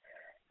does.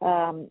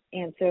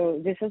 And so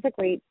this is a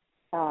great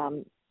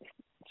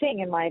thing,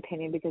 in my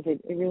opinion, because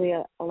it really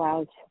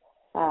allows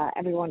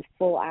everyone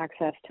full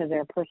access to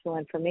their personal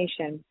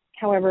information.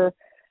 However,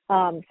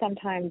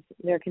 sometimes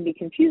there can be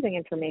confusing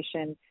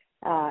information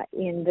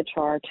in the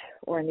chart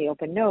or in the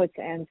open notes,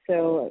 and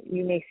so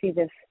you may see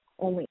this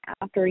only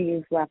after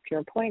you've left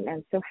your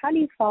appointment. So how do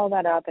you follow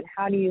that up, and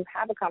how do you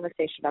have a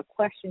conversation about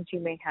questions you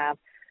may have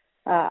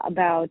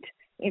about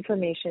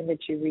information that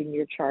you read in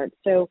your chart?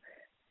 So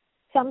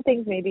some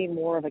things may be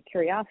more of a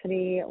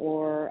curiosity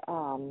or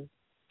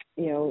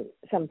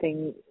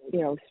something,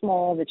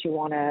 small that you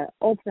want to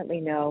ultimately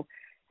know.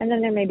 And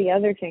then there may be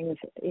other things,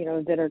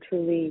 that are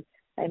truly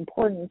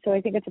important. So I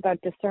think it's about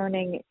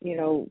discerning,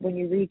 when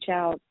you reach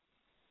out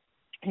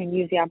and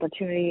use the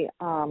opportunity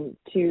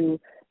to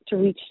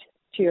reach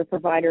to your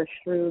provider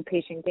through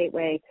Patient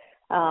Gateway,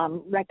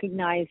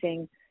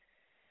 recognizing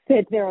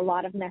that there are a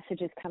lot of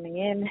messages coming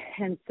in.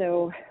 And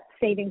so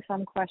saving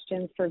some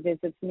questions for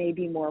visits may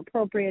be more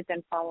appropriate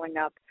than following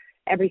up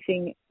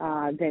everything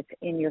that's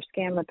in your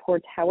scan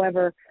reports.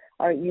 However,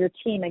 your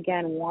team,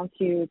 again, wants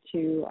you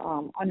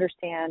to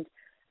understand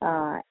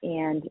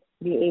and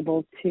be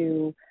able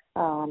to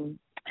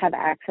have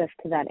access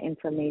to that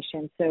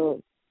information.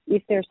 So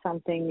if there's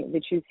something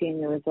that you see in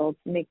your results,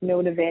 make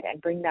note of it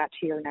and bring that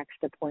to your next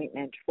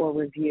appointment for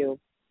review.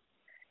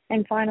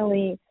 And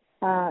finally,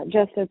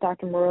 just as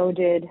Dr. Moreau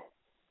did,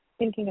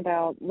 thinking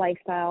about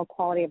lifestyle,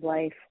 quality of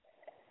life,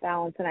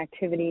 balance and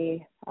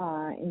activity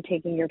in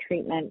taking your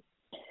treatment,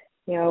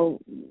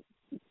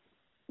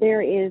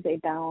 there is a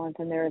balance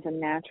and there is a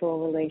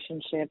natural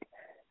relationship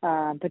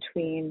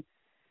between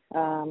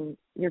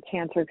your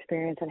cancer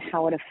experience and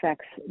how it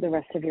affects the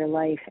rest of your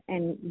life.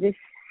 And this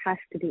has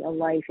to be a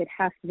life. It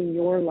has to be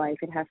your life.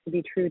 It has to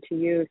be true to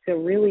you. So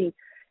really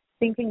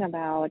thinking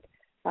about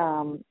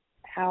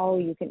how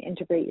you can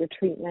integrate your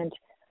treatment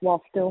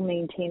while still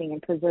maintaining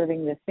and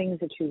preserving the things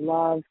that you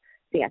love,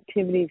 the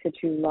activities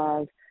that you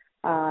love,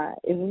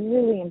 is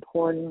really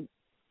important.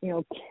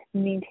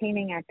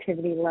 Maintaining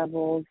activity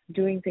levels,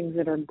 doing things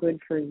that are good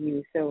for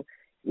you. So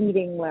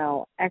eating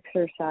well,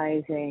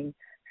 exercising,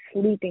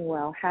 sleeping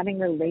well, having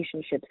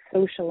relationships,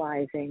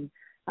 socializing.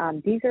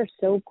 These are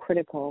so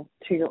critical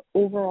to your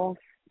overall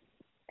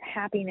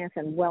happiness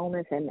and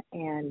wellness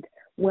and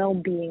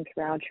well-being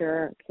throughout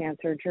your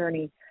cancer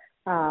journey.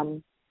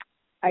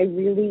 I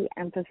really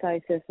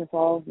emphasize this with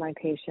all of my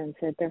patients,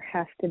 that there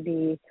has to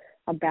be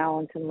a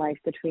balance in life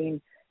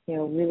between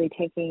really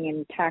taking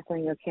and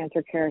tackling your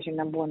cancer care as your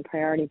number one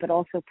priority, but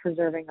also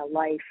preserving a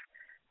life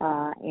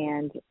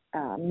and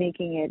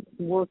making it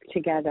work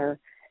together.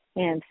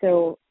 And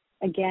so,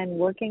 again,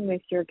 working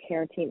with your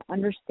care team,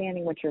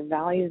 understanding what your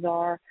values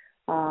are,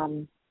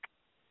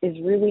 is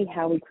really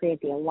how we create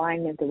the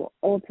alignment that will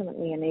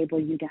ultimately enable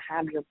you to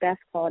have your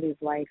best quality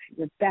of life,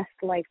 your best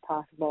life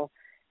possible.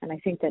 And I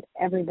think that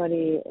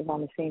everybody is on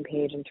the same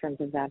page in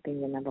terms of that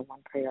being the number one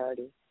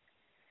priority.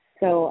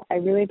 So I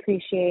really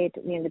appreciate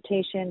the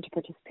invitation to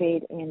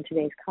participate in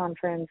today's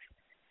conference.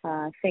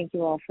 Thank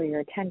you all for your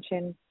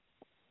attention.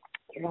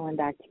 Carolyn,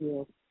 back to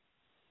you.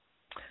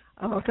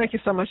 Oh, thank you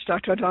so much,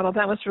 Dr. O'Donnell.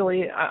 That was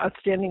really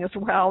outstanding as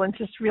well, and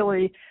just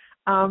really,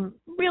 the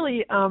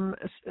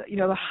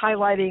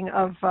highlighting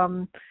of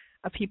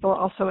people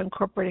also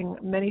incorporating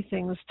many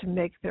things to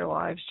make their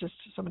lives just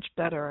so much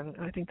better. And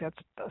I think that's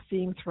a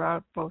theme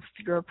throughout both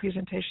your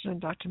presentation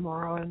and Dr.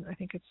 Morrow, and I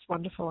think it's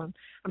wonderful. And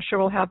I'm sure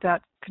we'll have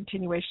that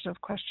continuation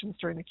of questions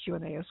during the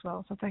Q&A as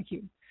well. So thank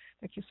you.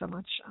 Thank you so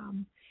much.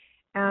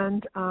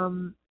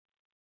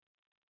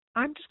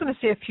 I'm just going to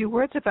say a few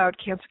words about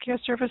cancer care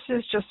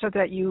services just so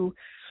that you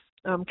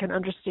can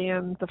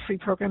understand the free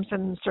programs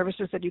and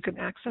services that you can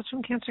access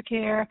from cancer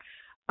care.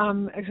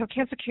 So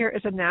Cancer Care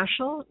is a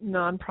national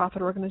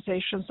nonprofit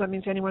organization, so that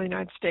means anyone in the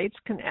United States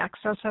can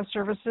access our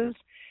services.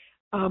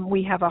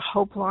 We have a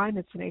Hope line,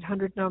 it's an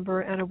 800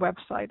 number, and a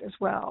website as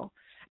well.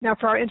 Now,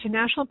 for our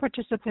international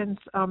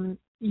participants,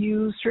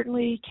 you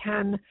certainly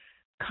can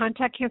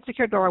contact Cancer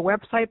Care to our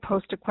website,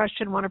 post a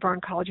question. One of our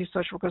oncology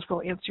social workers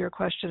will answer your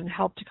question and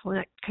help to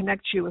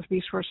connect you with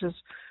resources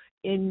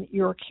in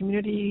your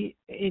community,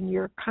 in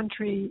your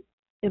country,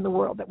 in the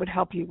world that would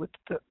help you with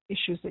the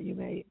issues that you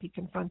may be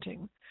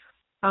confronting.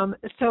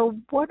 So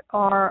what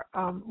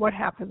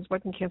happens?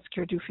 What can Cancer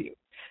Care do for you?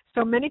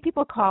 So many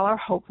people call our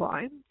Hope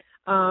line,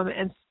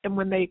 and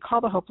when they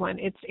call the Hope line,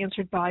 it's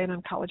answered by an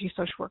oncology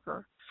social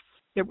worker.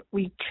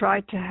 We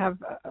try to have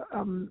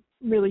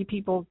really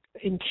people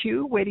in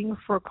queue waiting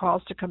for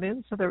calls to come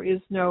in, so there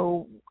is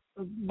no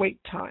wait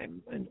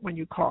time when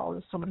you call.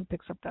 There's someone who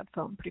picks up that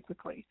phone pretty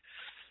quickly.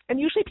 And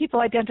usually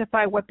people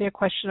identify what their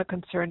question or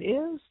concern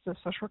is. The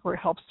social worker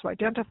helps to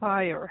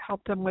identify or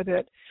help them with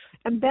it,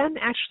 and then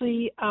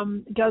actually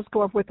does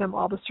go up with them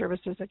all the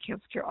services that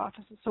Cancer Care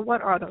offers. So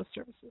what are those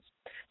services?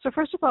 So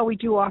first of all, we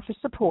do offer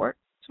support,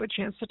 so a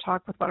chance to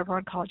talk with one of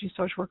our oncology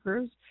social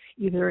workers,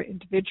 either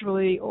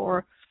individually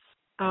or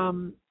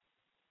in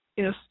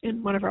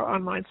one of our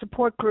online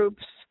support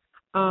groups.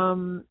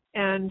 And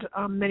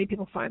many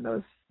people find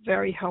those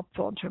very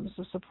helpful in terms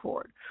of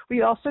support.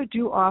 We also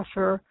do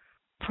offer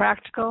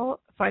practical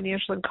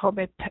financial and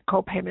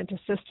co-payment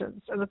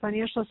assistance. And the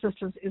financial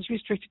assistance is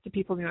restricted to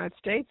people in the United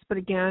States, but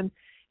again,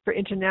 for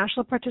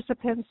international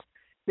participants,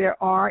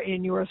 there are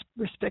in your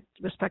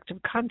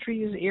respective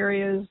countries,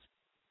 areas,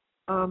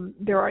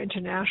 there are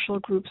international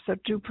groups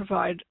that do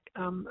provide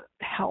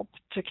help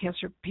to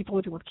people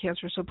living with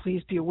cancer, so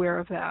please be aware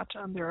of that.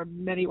 There are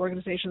many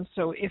organizations,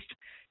 so if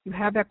you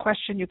have that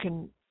question, you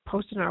can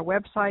post it on our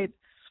website,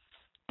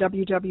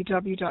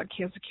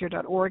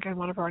 www.cancercare.org, and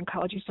one of our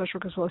oncology social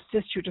workers will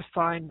assist you to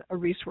find a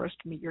resource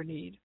to meet your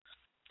need.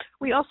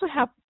 We also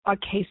have a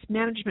case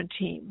management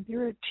team.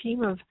 They're a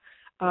team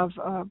of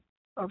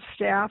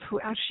staff who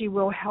actually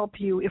will help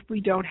you if we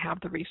don't have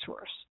the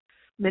resource.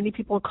 Many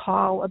people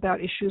call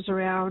about issues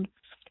around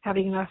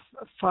having enough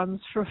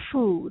funds for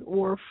food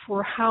or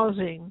for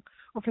housing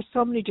or for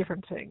so many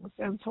different things.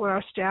 And so what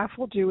our staff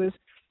will do is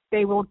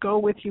they will go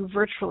with you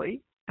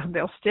virtually, and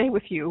they'll stay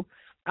with you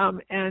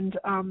and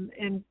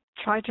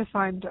try to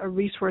find a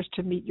resource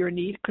to meet your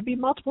need. It could be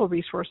multiple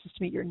resources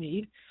to meet your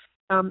need,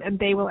 and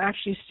they will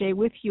actually stay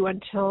with you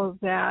until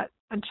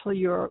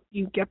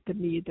you get the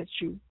need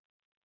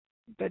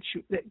that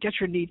get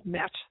your need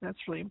met.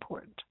 That's really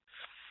important.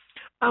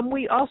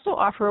 We also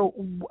offer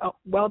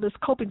wellness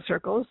coping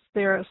circles.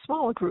 They're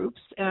small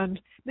groups, and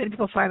many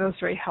people find those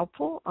very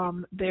helpful.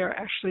 They're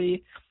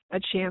actually a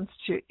chance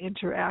to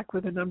interact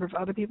with a number of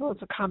other people.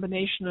 It's a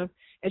combination of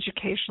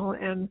educational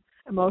and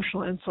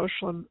emotional and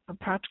social and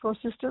practical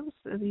assistance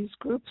in these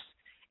groups.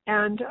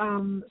 And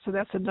so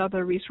that's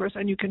another resource,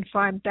 and you can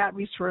find that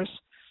resource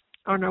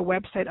on our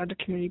website under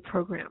community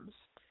programs.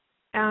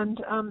 And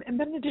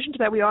then in addition to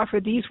that, we offer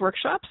these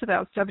workshops,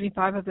 about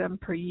 75 of them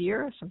per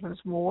year, sometimes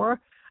more.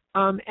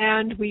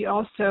 And we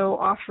also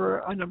offer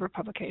a number of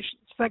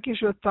publications. So that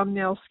gives you a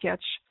thumbnail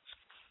sketch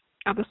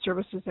of the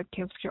services that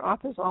Cancer Care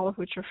offers, all of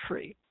which are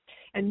free.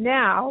 And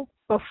now,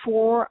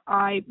 before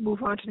I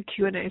move on to the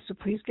Q&A, so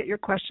please get your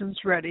questions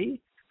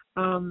ready.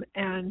 I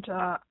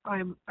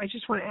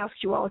just want to ask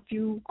you all a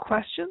few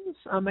questions.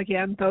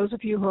 Again, those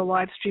of you who are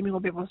live streaming will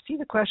be able to see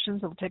the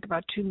questions. It will take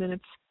about 2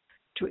 minutes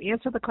to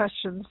answer the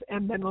questions,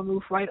 and then we'll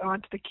move right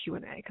on to the Q&A,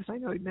 because I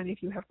know many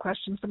of you have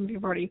questions. Some of you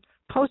have already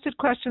posted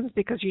questions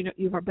because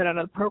you've been on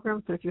other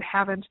programs, but if you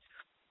haven't,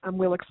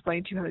 we'll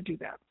explain to you how to do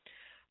that.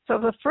 So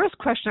the first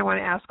question I want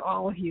to ask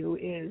all of you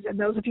is, and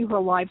those of you who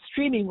are live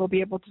streaming will be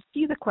able to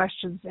see the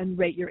questions and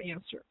rate your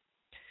answer.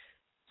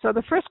 So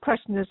the first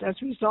question is, as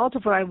a result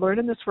of what I learned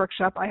in this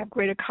workshop, I have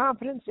greater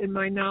confidence in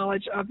my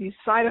knowledge of the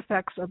side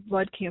effects of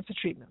blood cancer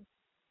treatment.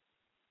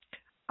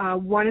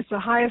 1 is the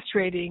highest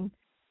rating,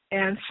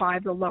 and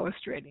 5 the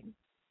lowest rating.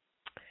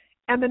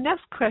 And the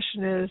next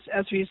question is,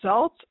 as a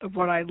result of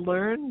what I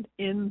learned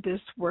in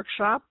this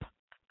workshop,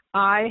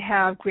 I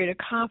have greater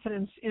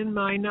confidence in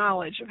my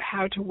knowledge of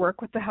how to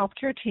work with the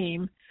healthcare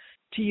team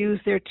to use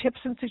their tips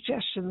and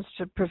suggestions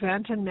to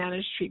prevent and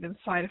manage treatment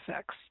side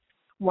effects.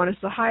 1 is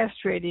the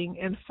highest rating,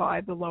 and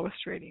 5 the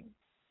lowest rating.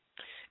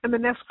 And the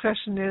next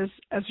question is,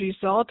 as a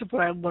result of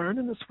what I learned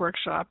in this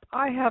workshop,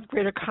 I have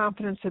greater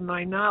confidence in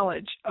my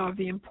knowledge of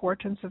the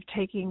importance of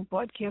taking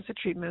blood cancer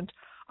treatment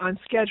on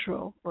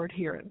schedule or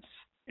adhering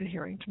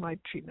to my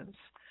treatments.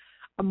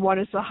 1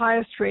 is the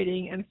highest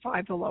rating, and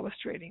 5 the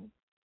lowest rating.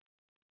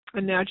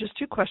 And now just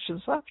 2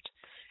 questions left.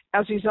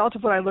 As a result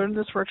of what I learned in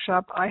this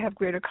workshop, I have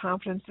greater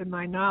confidence in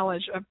my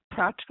knowledge of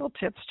practical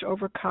tips to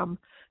overcome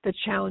the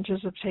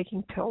challenges of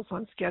taking pills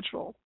on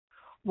schedule.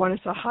 1 is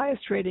the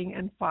highest rating,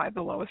 and 5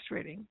 the lowest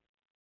rating.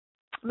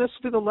 And this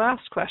will be the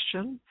last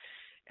question.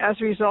 As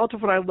a result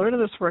of what I learned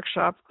in this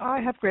workshop,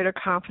 I have greater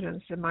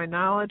confidence in my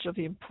knowledge of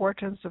the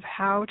importance of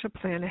how to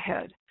plan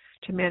ahead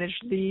to manage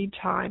lead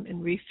time in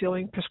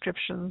refilling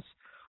prescriptions,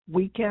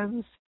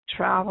 weekends,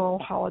 travel,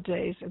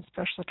 holidays, and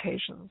special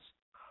occasions.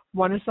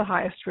 1 is the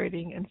highest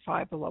rating, and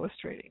 5 the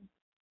lowest rating.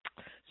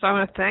 So I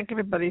want to thank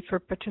everybody for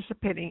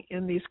participating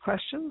in these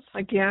questions.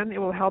 Again, it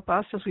will help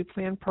us as we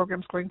plan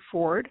programs going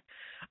forward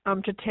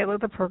to tailor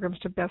the programs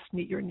to best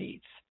meet your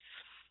needs.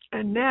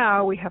 And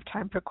now we have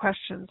time for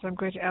questions. I'm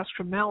going to ask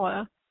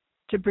Romella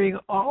to bring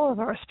all of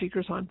our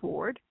speakers on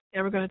board,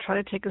 and we're going to try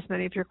to take as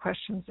many of your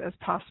questions as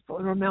possible.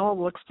 And Romella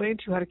will explain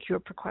to you how to queue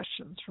up for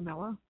questions.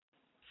 Romella?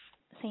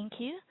 Thank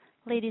you.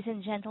 Ladies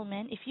and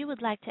gentlemen, if you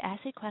would like to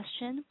ask a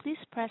question, please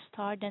press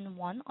star then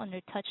 1 on your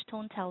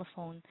touch-tone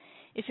telephone.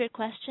 If your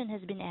question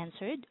has been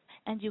answered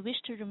and you wish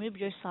to remove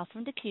yourself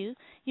from the queue,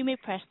 you may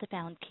press the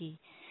pound key.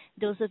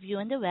 Those of you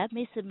on the web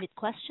may submit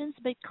questions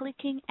by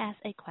clicking Ask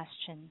a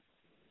Question.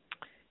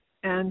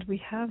 And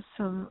we have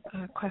some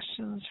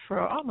questions for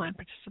our online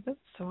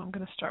participants, so I'm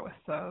going to start with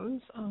those.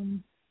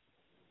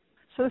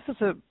 So this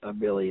is a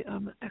really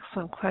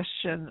excellent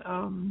question.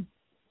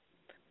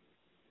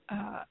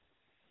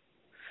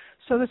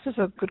 So this is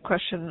a good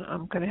question.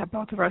 I'm going to have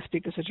both of our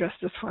speakers address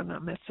this one.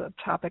 It's a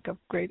topic of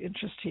great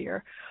interest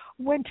here.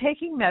 When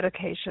taking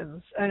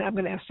medications, and I'm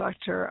going to ask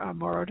Dr.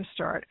 Morrow to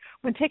start,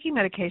 when taking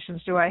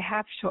medications, do I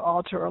have to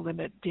alter or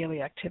limit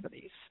daily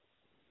activities?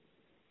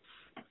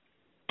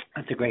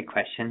 That's a great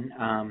question.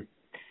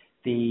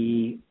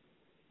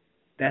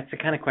 That's the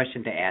kind of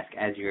question to ask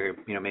as you're,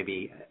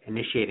 maybe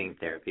initiating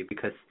therapy,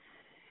 because,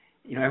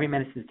 every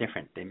medicine is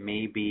different. There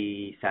may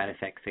be side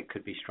effects that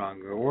could be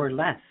stronger or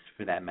less,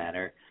 for that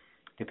matter,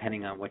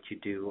 depending on what you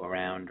do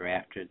around or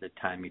after the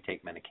time you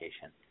take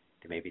medication.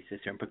 There may be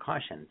certain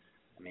precautions.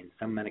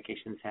 Some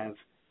medications have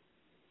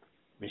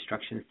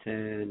instructions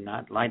to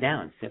not lie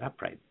down, sit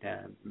upright.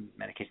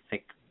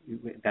 Medications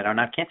that are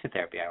not cancer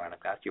therapy,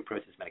 ironically,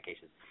 osteoporosis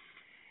medications.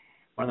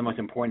 One of the most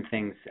important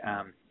things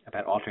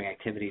about altering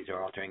activities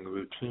or altering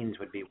routines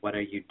would be, what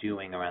are you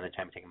doing around the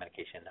time of taking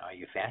medication? Are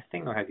you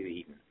fasting or have you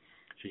eaten?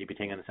 Should you be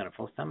taking this on a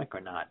full stomach or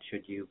not?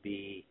 Should you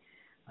be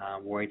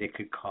worried it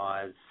could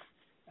cause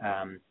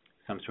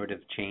some sort of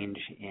change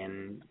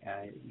in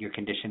your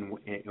condition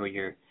or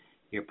your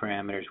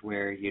parameters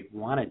where you'd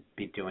want to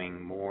be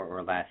doing more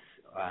or less?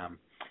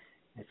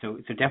 So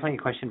definitely a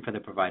question for the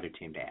provider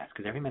team to ask,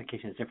 because every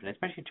medication is different,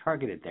 especially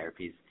targeted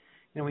therapies.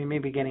 We may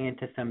be getting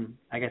into some,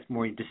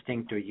 more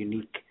distinct or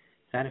unique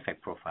side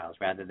effect profiles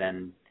rather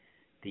than,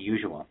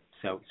 usual.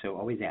 So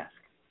always ask.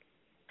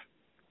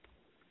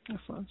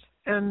 Excellent.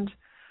 And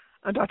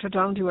Dr.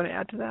 O'Donnell, do you want to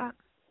add to that?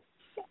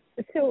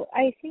 So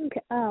I think,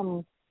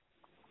 for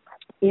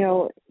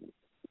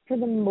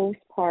the most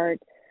part,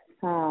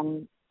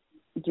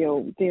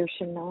 there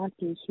should not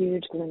be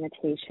huge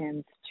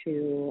limitations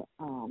to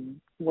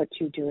what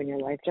you do in your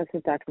life. Just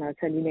as Dr. Mark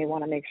said, you may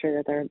want to make sure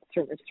that there are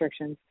certain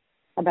restrictions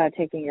about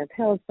taking your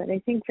pills, but I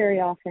think very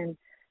often,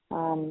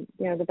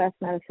 the best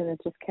medicine is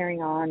just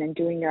carrying on and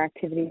doing your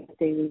activities of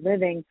daily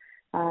living,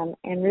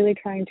 and really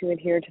trying to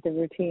adhere to the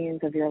routines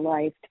of your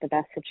life to the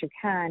best that you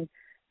can,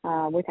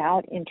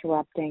 without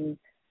interrupting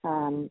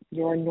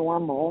your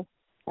normal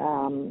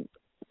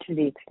to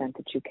the extent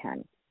that you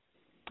can.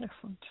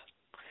 Excellent.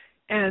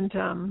 And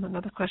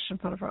another question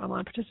from one of our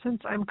online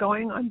participants. I'm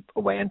going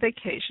away on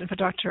vacation. For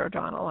Dr.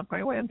 O'Donnell, I'm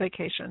going away on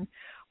vacation.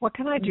 What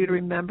can I do to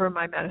remember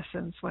my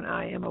medicines when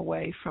I am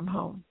away from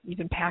home,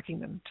 even packing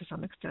them to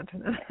some extent?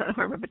 And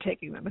I remember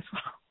taking them as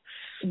well.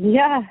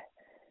 Yeah.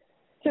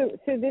 So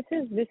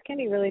this can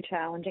be really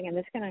challenging, and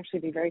this can actually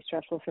be very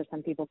stressful for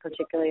some people,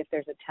 particularly if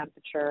there's a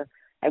temperature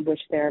at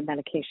which their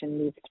medication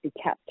needs to be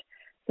kept.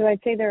 So I'd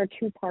say there are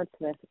two parts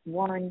to this.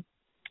 One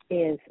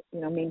is,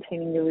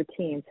 maintaining your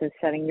routine. So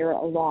setting your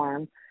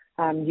alarm,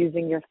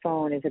 using your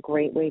phone is a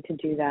great way to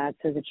do that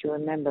so that you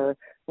remember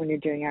when you're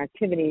doing your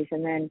activities.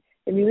 And then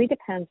it really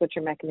depends what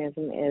your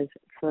mechanism is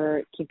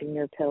for keeping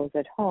your pills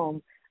at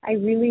home. I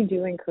really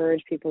do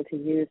encourage people to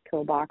use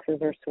pill boxes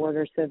or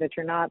sorters so that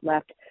you're not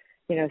left,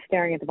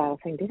 staring at the bottle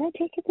saying, did I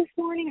take it this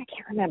morning? I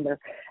can't remember.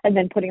 And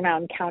then putting them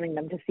out and counting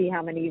them to see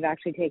how many you've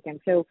actually taken.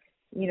 So,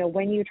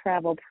 when you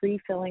travel,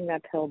 pre-filling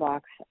that pill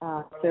box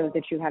so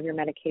that you have your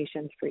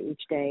medications for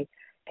each day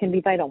can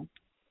be vital.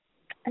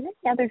 And then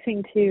the other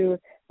thing, too,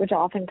 which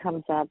often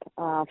comes up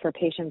for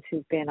patients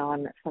who've been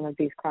on some of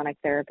these chronic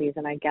therapies,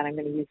 and again, I'm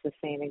going to use the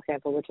same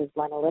example, which is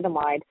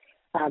lenalidomide,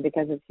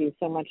 because it's used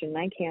so much in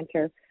night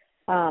cancer.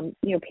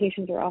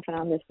 Patients are often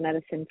on this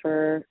medicine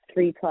for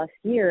 3+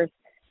 years,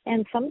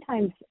 and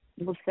sometimes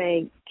we'll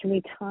say, can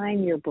we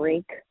time your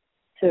break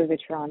so that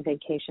you're on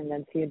vacation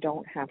then so you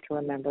don't have to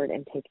remember it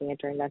and taking it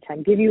during that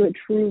time? Give you a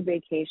true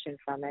vacation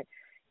from it,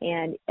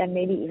 and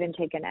maybe even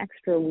take an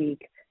extra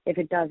week if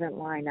it doesn't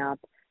line up,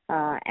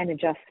 and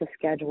adjust the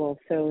schedule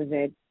so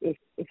that if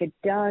it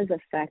does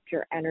affect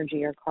your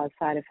energy or cause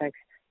side effects,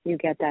 you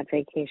get that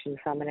vacation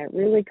from it. And it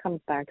really comes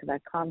back to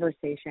that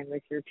conversation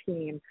with your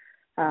team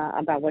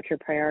about what your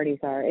priorities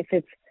are. If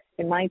it's,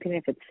 in my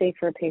opinion, if it's safe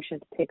for a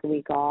patient to take a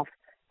week off,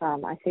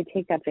 I say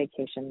take that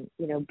vacation.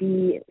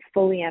 Be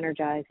fully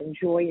energized,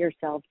 enjoy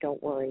yourself,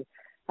 don't worry.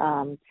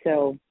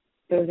 So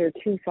those are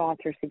two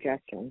thoughts or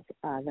suggestions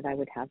that I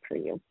would have for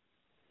you.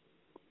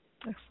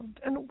 Excellent.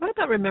 And what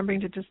about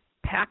remembering to just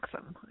pack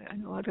them? I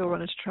know a lot of people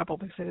run into trouble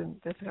because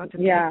they forgot to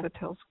take the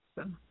pills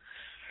with them.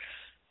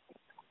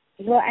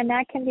 Well, and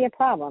that can be a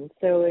problem.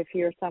 So if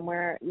you're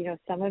somewhere,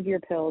 some of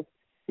your pills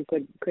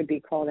could be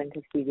called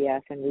into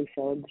CVS and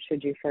refilled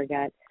should you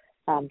forget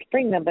to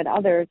bring them, but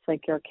others,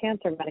 like your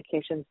cancer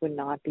medications, would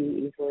not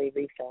be easily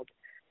refilled.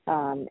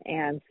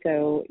 And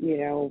so,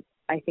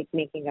 I think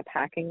making a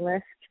packing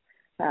list,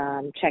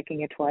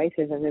 checking it twice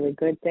is a really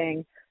good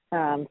thing,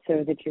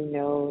 so that you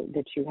know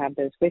that you have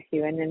those with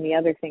you. And then the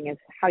other thing is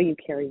how you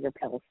carry your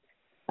pills.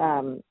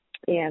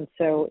 And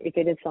so if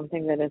it is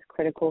something that is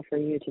critical for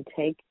you to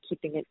take,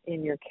 keeping it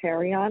in your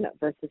carry-on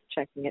versus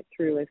checking it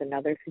through is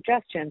another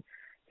suggestion,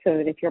 so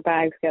that if your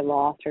bags get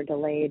lost or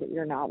delayed,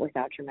 you're not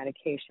without your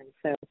medication.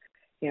 So,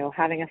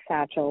 having a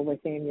satchel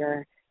within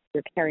your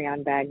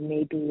carry-on bag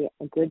may be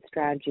a good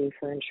strategy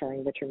for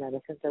ensuring that your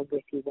medicines are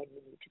with you when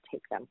you need to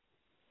take them.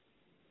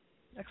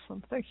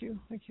 Excellent. Thank you.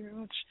 Thank you very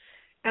much.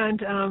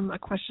 And a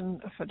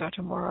question for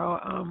Dr.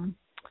 Morrow.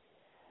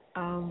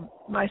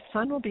 My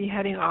son will be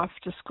heading off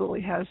to school.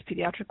 He has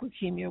pediatric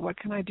leukemia. What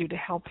can I do to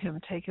help him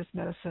take his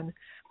medicine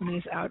when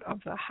he's out of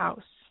the house?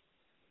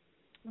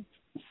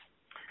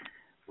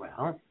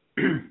 Well,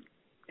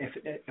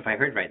 if I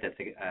heard right, that's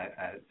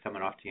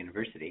someone off to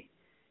university.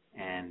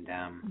 And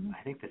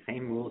I think the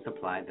same rules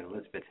apply that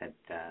Elizabeth had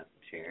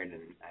shared,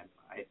 and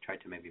I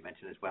tried to maybe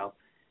mention as well,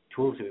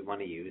 tools that we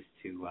want to use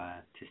to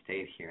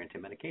stay adherent to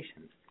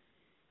medications.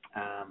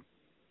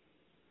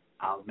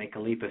 I'll make a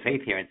leap of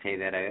faith here and say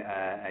that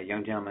a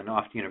young gentleman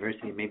off to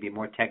university may be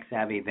more tech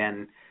savvy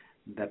than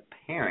the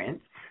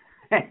parents,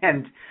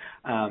 and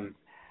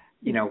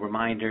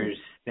reminders,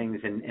 things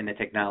in the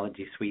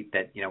technology suite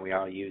that we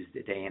all use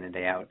day in and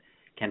day out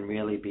can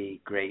really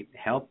be great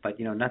help. But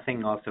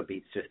nothing also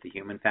beats just the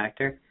human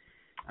factor.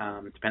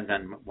 It depends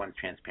on one's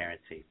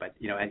transparency. But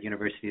at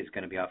university is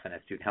going to be often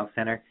a student health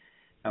center.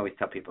 I always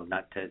tell people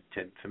not to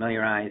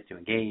familiarize, to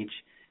engage.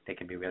 They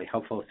can be really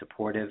helpful,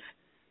 supportive.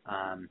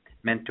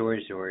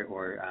 Mentors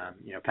or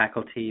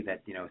faculty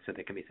that so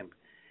there can be some,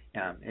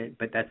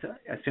 but that's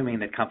assuming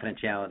that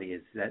confidentiality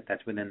is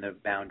that's within the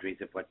boundaries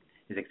of what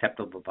is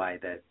acceptable by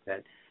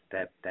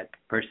that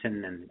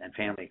person and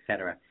family,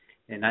 etc.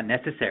 And not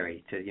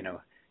necessary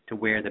to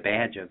wear the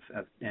badge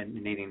of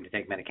needing to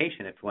take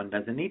medication if one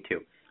doesn't need to.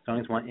 As long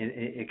as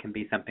it can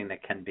be something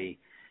that can be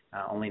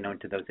only known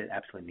to those that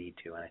absolutely need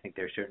to. And I think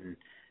there are certain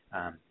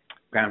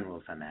ground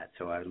rules on that.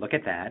 So I would look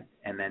at that,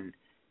 and then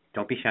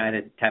don't be shy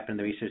to tap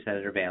into the research that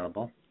are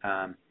available.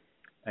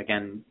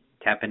 Again,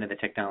 tap into the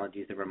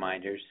technologies, the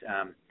reminders.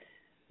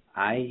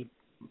 I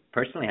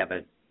personally have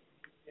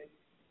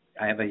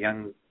a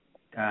young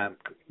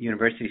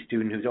university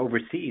student who's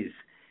overseas,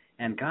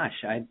 and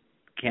gosh, I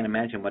can't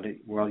imagine what the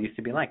world used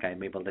to be like.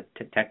 I'm able to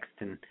text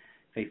and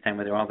FaceTime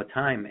with her all the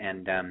time,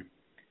 and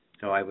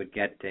so I would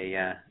get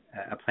a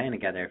plan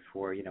together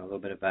for a little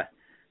bit of a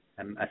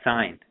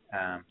sign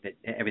that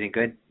everything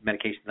good,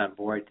 medication's on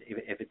board.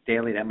 If it's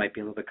daily, that might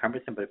be a little bit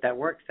cumbersome, but if that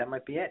works, that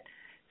might be it.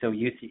 So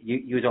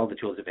use all the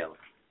tools available.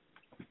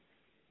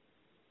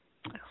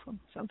 Excellent.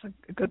 Sounds like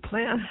a good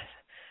plan.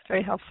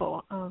 Very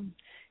helpful.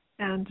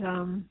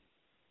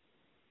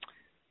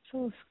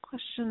 So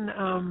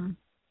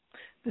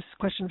this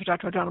question for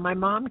Dr. O'Donnell. My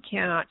mom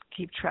cannot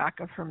keep track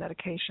of her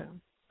medication.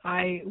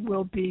 I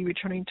will be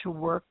returning to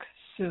work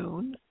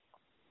soon,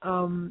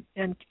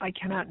 and I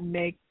cannot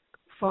make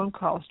phone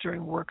calls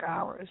during work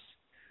hours.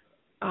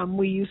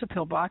 We use a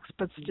pill box,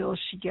 but still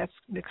she gets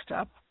mixed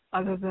up.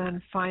 Other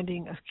than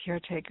finding a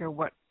caretaker,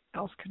 what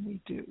else can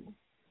we do?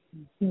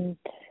 Mm-hmm.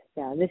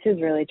 Yeah, this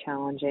is really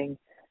challenging.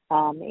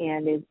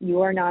 And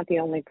you are not the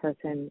only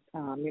person.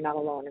 You're not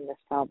alone in this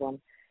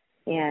problem.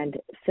 And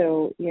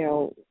so,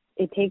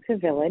 it takes a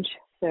village.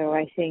 So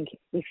I think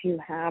if you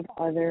have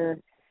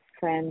other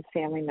friends,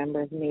 family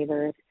members,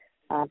 neighbors,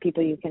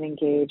 people you can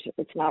engage,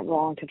 it's not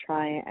wrong to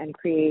try and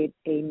create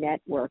a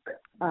network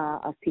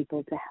of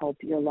people to help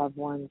your loved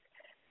ones.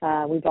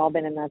 We've all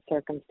been in that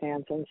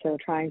circumstance, and so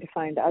trying to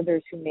find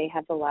others who may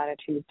have the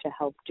latitude to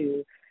help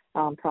do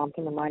prompts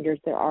and reminders.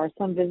 There are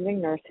some visiting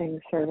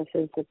nursing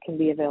services that can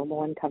be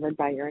available and covered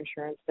by your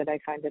insurance, but I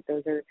find that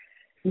those are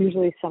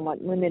usually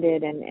somewhat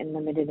limited and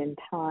limited in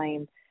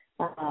time.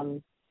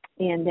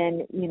 And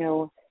then,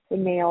 it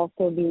may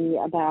also be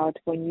about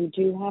when you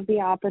do have the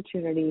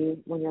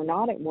opportunity, when you're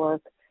not at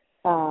work,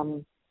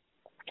 to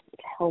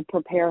help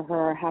prepare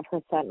her, have her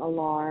set an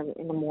alarm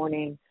in the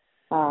morning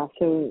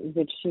so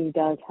that she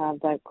does have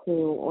that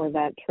clue or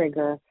that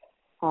trigger,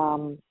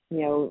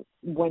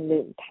 when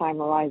the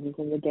time arises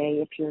in the day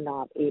if you're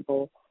not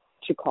able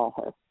to call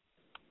her.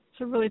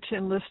 So really to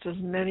enlist as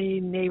many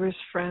neighbors,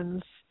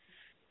 friends,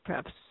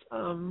 perhaps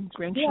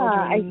grandchildren.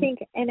 Yeah, I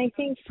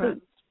think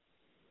friends.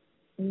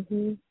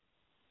 Mm-hmm.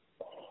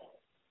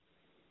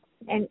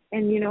 And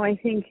I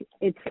think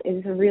it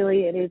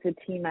is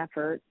a team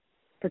effort,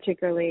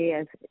 particularly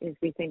as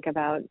we think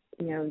about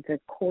the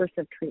course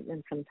of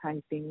treatment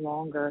sometimes being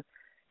longer,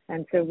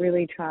 and so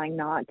really trying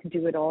not to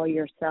do it all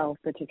yourself,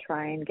 but to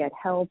try and get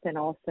help, and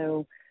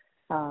also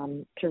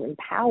to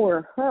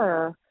empower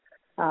her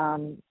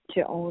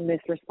to own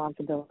this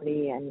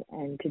responsibility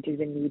and to do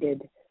the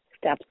needed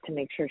steps to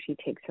make sure she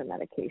takes her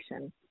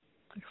medication.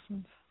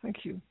 Excellent,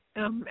 thank you.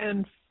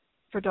 And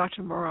for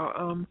Dr.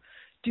 Morrow,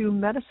 do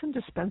medicine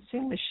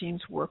dispensing machines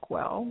work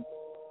well?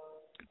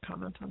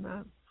 Comment on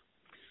that.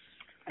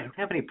 I don't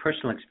have any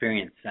personal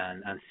experience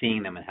on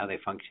seeing them and how they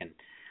function,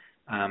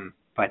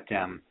 but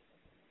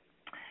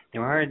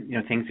there are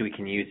things that we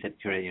can use that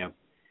sort of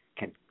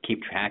can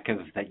keep track of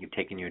that you've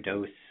taken your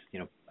dose.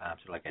 Sort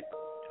of like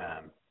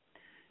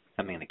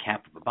something in the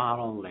cap of a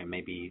bottle. There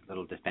may be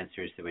little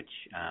dispensers which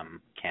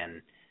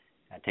can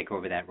take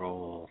over that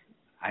role.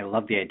 I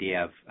love the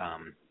idea of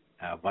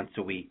once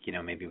a week,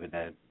 maybe with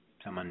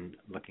someone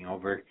looking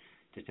over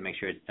just to make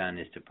sure it's done,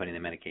 is to putting the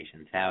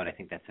medications out. I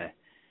think that's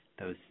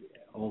those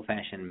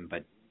old-fashioned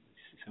but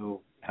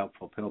so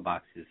helpful pill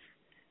boxes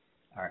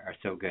are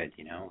so good.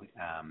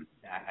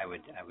 I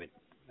would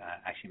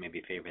actually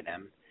maybe favor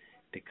them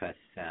because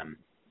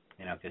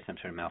if there's some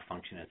sort of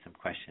malfunction or some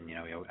question,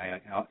 I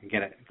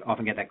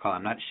often get that call.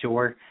 I'm not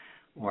sure,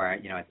 or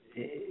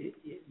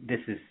this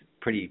is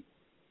pretty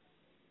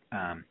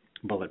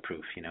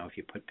bulletproof. If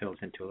you put pills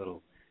into a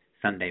little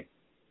Sunday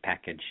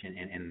package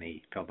in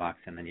the pill box,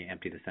 and then you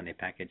empty the Sunday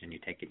package and you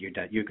take it, you're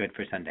done. You're good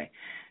for Sunday,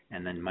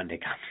 and then Monday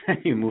comes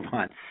and you move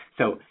on.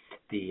 So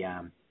the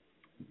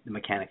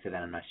mechanics of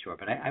that, I'm not sure,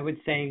 but I would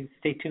say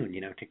stay tuned.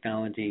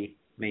 Technology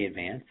may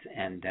advance,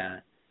 and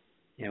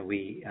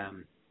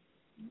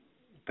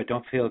but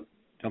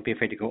don't be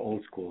afraid to go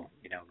old school.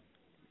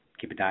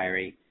 Keep a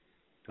diary,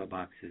 pill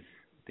boxes,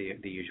 the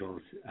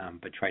usuals,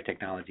 but try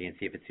technology and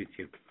see if it suits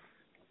you.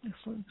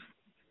 Excellent.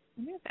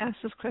 I may have asked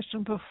this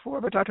question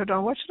before, but Dr.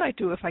 Dawn, what should I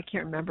do if I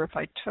can't remember if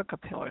I took a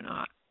pill or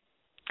not?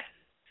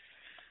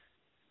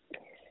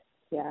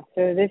 Yeah,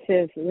 so this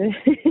is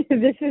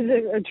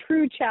a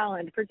true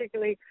challenge,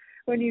 particularly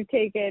when you've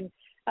taken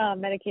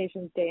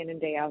medications day in and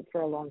day out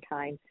for a long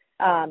time.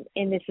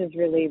 And this is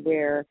really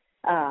where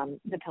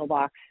the pill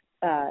box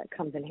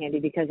comes in handy,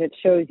 because it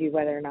shows you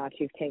whether or not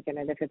you've taken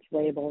it. If it's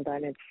labeled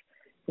and it's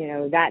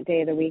that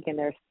day of the week and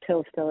there's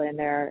pills still in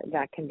there,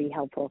 that can be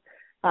helpful.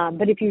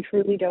 But if you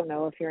truly don't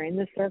know, if you're in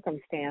the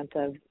circumstance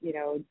of,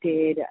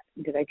 did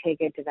I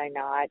take it, did I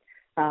not,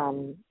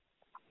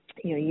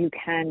 you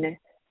can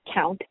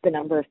count the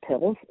number of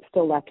pills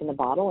still left in the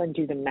bottle and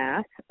do the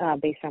math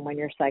based on when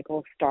your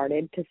cycle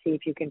started to see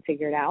if you can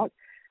figure it out.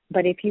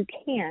 But if you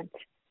can't,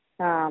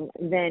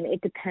 then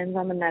it depends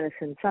on the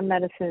medicine. Some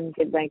medicines,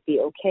 it might be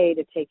okay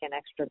to take an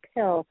extra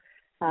pill,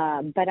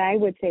 but I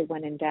would say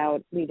when in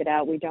doubt, leave it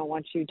out. We don't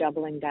want you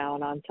doubling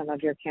down on some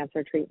of your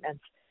cancer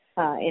treatments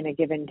in a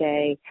given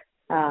day.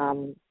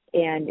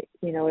 And,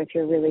 if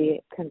you're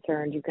really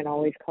concerned, you can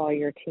always call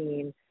your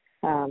team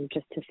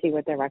just to see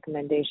what their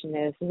recommendation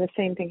is. And the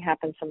same thing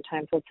happens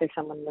sometimes. Let's say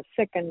someone was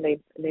sick and they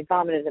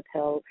vomited a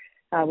pill.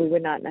 We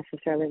would not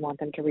necessarily want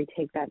them to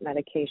retake that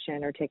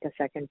medication or take a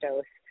second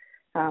dose.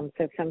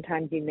 So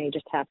sometimes you may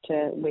just have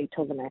to wait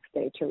till the next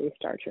day to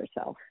restart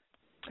yourself.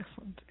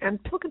 Excellent.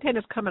 And pill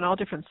containers come in all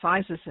different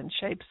sizes and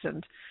shapes,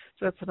 and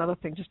so that's another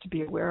thing just to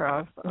be aware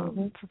of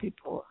for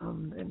people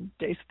in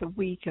days of the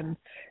week and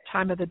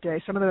time of the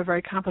day. Some of them are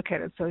very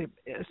complicated, so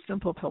a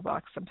simple pill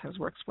box sometimes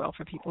works well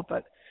for people,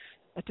 but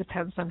it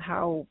depends on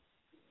how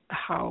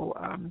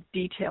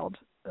detailed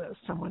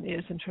someone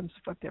is in terms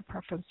of what their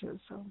preference is.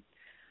 So,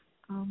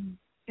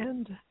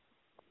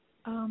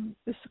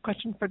 this is a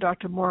question for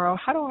Dr. Morrow.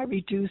 How do I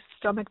reduce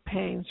stomach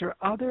pains or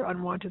other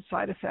unwanted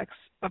side effects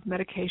of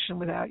medication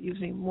without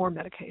using more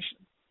medication?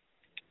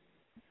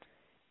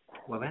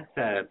 Well,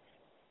 that's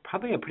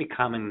probably a pretty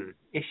common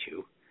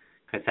issue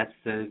because that's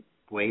the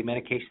way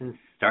medications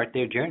start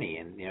their journey.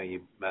 And,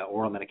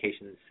 oral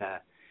medications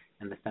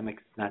in the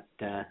stomach's not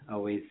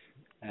always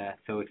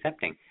so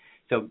accepting.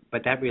 So,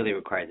 but that really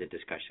requires a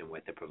discussion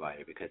with the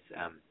provider because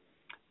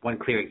one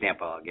clear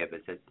example I'll give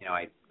is that,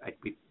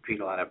 we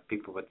treat a lot of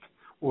people with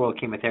oral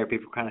chemotherapy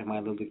for chronic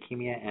myeloid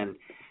leukemia, and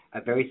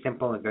a very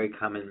simple and very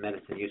common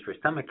medicine used for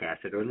stomach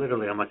acid, or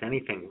literally almost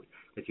anything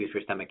that's used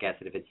for stomach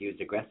acid if it's used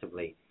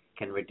aggressively,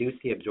 can reduce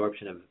the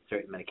absorption of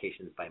certain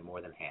medications by more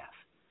than half.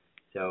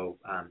 So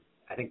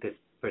I think this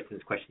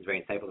person's question is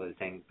very insightful. They're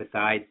saying,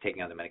 besides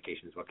taking other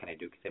medications, what can I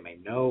do? Because they may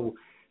know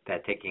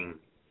that taking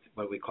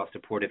what we call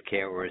supportive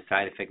care or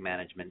side effect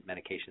management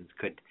medications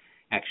could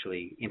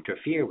actually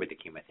interfere with the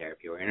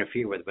chemotherapy or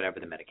interfere with whatever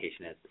the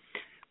medication is.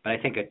 But I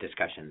think a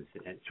discussion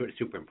is sort of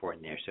super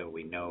important there, so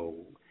we know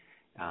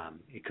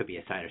it could be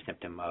a sign or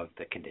symptom of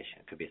the condition.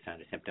 It could be a sign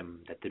or symptom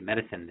that the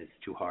medicine is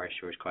too harsh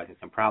or is causing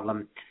some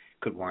problem.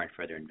 Could warrant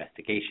further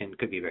investigation.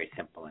 Could be very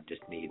simple and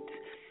just needs,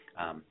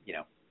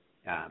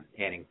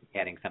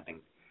 adding something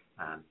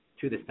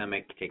to the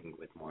stomach, taking it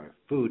with more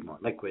food, more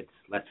liquids,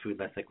 less food,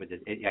 less liquids.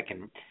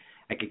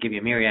 I could give you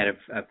a myriad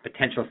of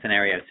potential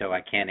scenarios, so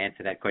I can't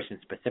answer that question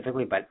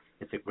specifically, but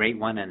it's a great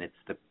one, and it's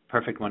the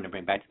perfect one to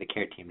bring back to the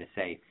care team to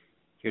say,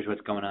 here's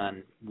what's going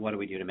on, what do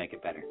we do to make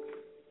it better?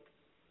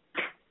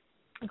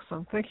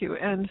 Excellent, thank you.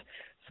 And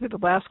so the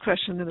last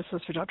question, and this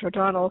is for Dr.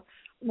 O'Donnell.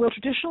 Will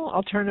traditional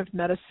alternative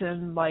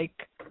medicine like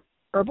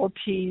herbal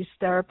teas,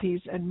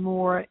 therapies, and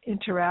more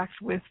interact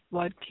with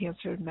blood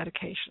cancer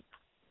medication?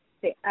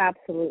 They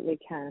absolutely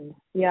can.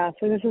 Yeah,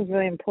 so this is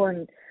really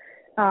important.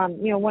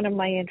 One of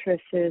my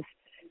interests is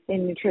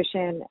in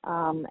nutrition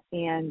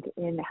and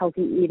in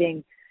healthy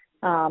eating.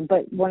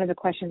 But one of the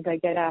questions I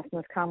get asked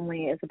most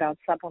commonly is about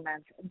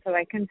supplements. And so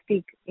I can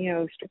speak,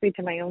 strictly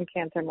to my own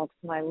cancer,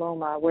 multiple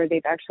myeloma, where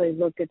they've actually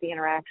looked at the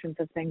interactions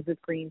of things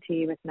with green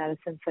tea, with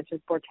medicines such as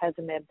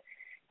bortezomib.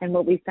 And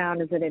what we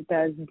found is that it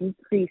does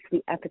decrease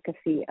the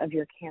efficacy of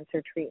your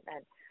cancer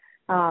treatment.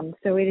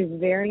 So it is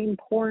very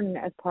important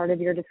as part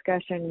of your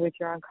discussion with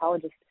your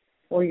oncologist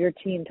or your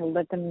team to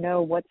let them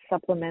know what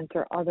supplements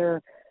or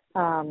other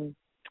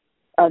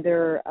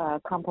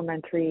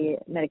complementary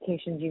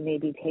medications you may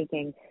be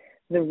taking.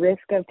 The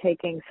risk of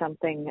taking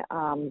something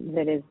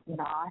that is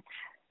not,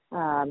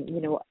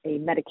 a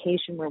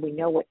medication where we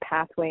know what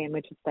pathway in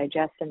which it's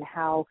digested and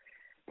how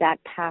that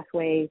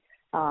pathway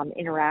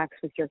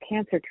interacts with your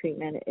cancer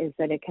treatment is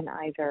that it can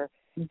either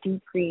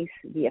decrease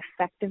the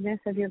effectiveness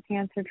of your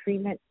cancer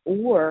treatment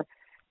or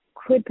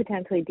could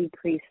potentially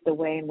decrease the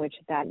way in which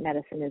that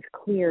medicine is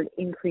cleared,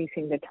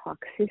 increasing the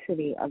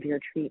toxicity of your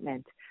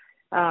treatment.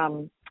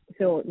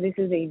 So this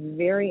is a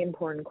very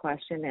important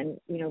question,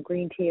 and,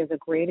 green tea is a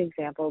great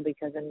example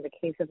because in the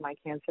case of my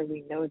cancer,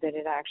 we know that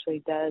it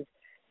actually does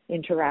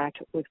interact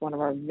with one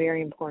of our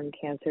very important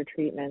cancer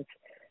treatments.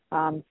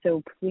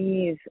 So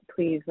please,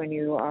 when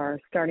you are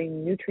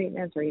starting new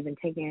treatments or even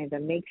taking any of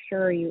them, make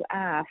sure you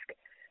ask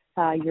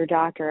your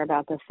doctor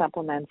about the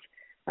supplements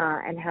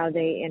and how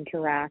they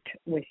interact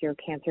with your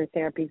cancer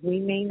therapies. We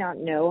may not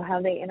know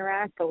how they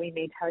interact, but we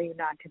may tell you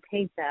not to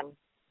take them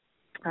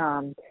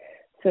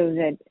so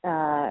that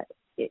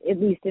at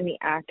least in the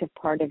active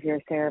part of your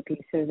therapy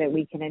so that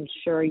we can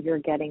ensure you're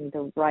getting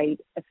the right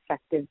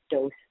effective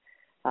dose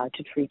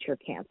to treat your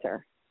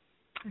cancer.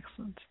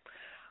 Excellent.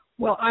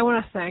 Well, I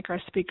want to thank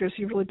our speakers.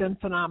 You've really been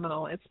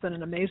phenomenal. It's been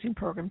an amazing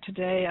program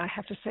today. I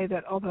have to say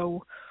that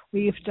although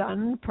we've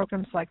done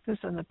programs like this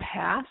in the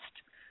past,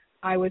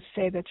 I would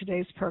say that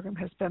today's program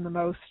has been the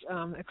most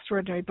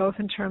extraordinary, both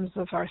in terms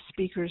of our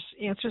speakers'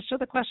 answers to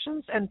the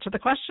questions and to the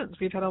questions.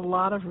 We've had a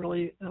lot of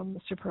really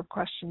superb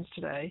questions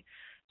today.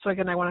 So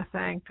again, I want to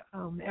thank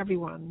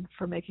everyone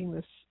for making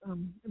this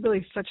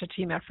really such a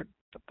team effort,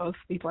 both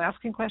people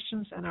asking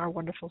questions and our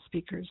wonderful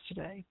speakers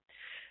today.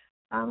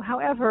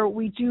 However,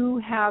 we do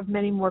have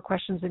many more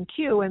questions in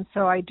queue, and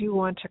so I do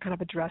want to kind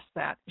of address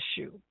that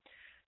issue.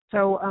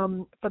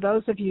 So for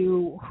those of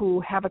you who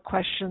have a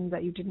question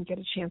that you didn't get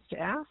a chance to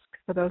ask,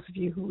 for those of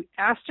you who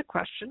asked a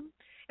question,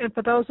 and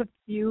for those of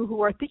you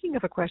who are thinking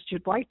of a question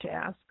you'd like to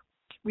ask,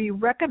 we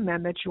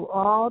recommend that you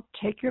all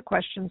take your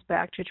questions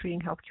back to your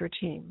treating healthcare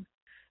team.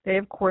 They,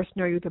 of course,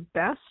 know you the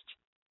best.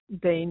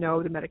 They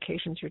know the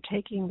medications you're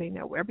taking. They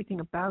know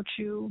everything about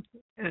you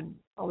and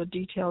all the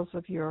details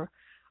of your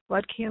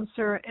blood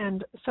cancer.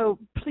 And so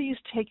please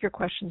take your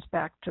questions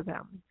back to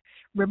them.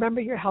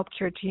 Remember, your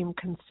healthcare team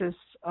consists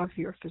of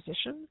your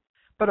physician,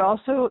 but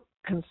also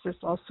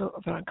consists also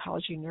of an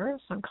oncology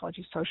nurse,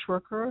 oncology social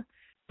worker,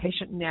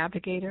 patient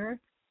navigator,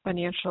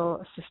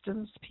 financial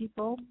assistance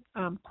people,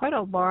 quite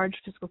a large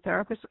physical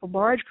therapist, a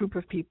large group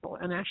of people.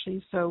 And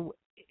actually, so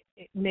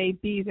it may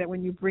be that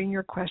when you bring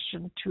your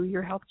question to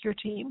your healthcare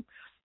team,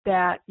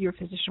 that your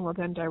physician will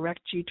then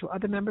direct you to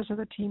other members of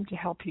the team to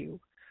help you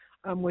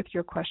with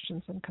your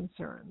questions and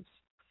concerns.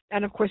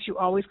 And of course, you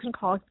always can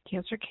call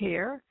Cancer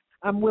Care.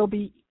 We'll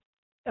be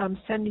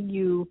sending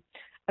you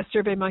a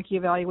SurveyMonkey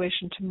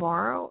evaluation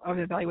tomorrow, of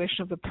an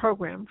evaluation of the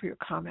program for your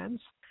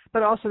comments,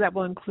 but also that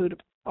will include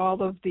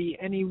all of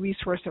any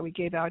resource that we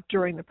gave out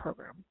during the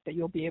program that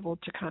you'll be able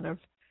to kind of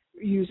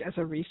use as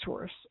a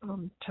resource.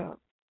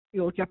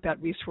 You'll get that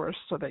resource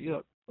so that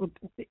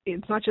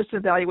it's not just an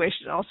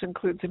evaluation, it also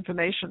includes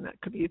information that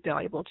could be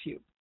valuable to you.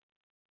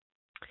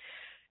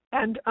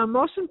 And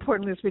most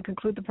importantly, as we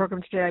conclude the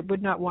program today, I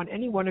would not want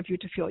any one of you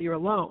to feel you're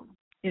alone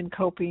in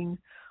coping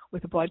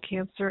with a blood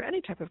cancer,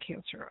 any type of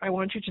cancer. I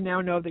want you to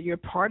now know that you're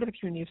part of a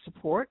community of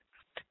support,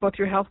 both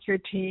your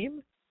healthcare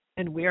team,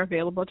 and we are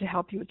available to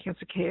help you with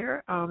Cancer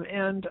Care,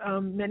 and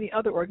many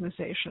other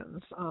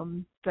organizations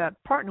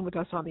that partner with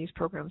us on these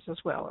programs as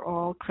well, are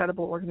all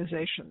credible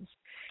organizations.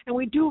 And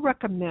we do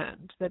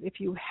recommend that if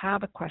you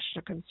have a question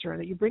or concern,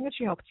 that you bring it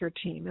to your healthcare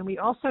team. And we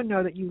also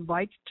know that you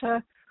like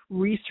to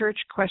research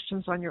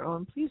questions on your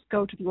own. Please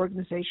go to the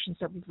organizations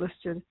that we've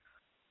listed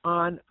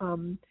on,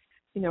 on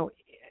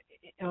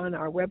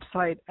our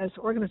website as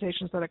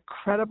organizations that are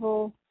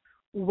credible,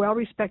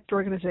 well-respected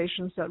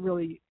organizations that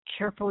really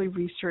carefully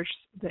research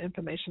the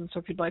information. So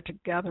if you'd like to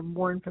gather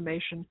more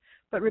information,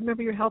 but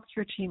remember, your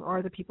healthcare team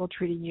are the people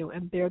treating you,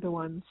 and they're the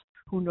ones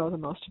who know the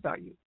most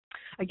about you.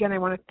 Again, I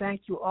want to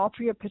thank you all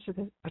for your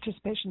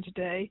participation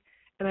today,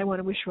 and I want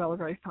to wish you all a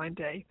very fine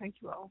day. Thank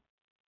you all.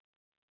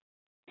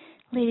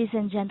 Ladies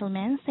and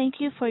gentlemen, thank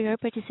you for your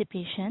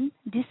participation.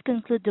 This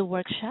concludes the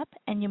workshop,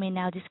 and you may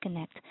now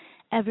disconnect.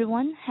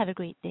 Everyone, have a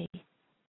great day.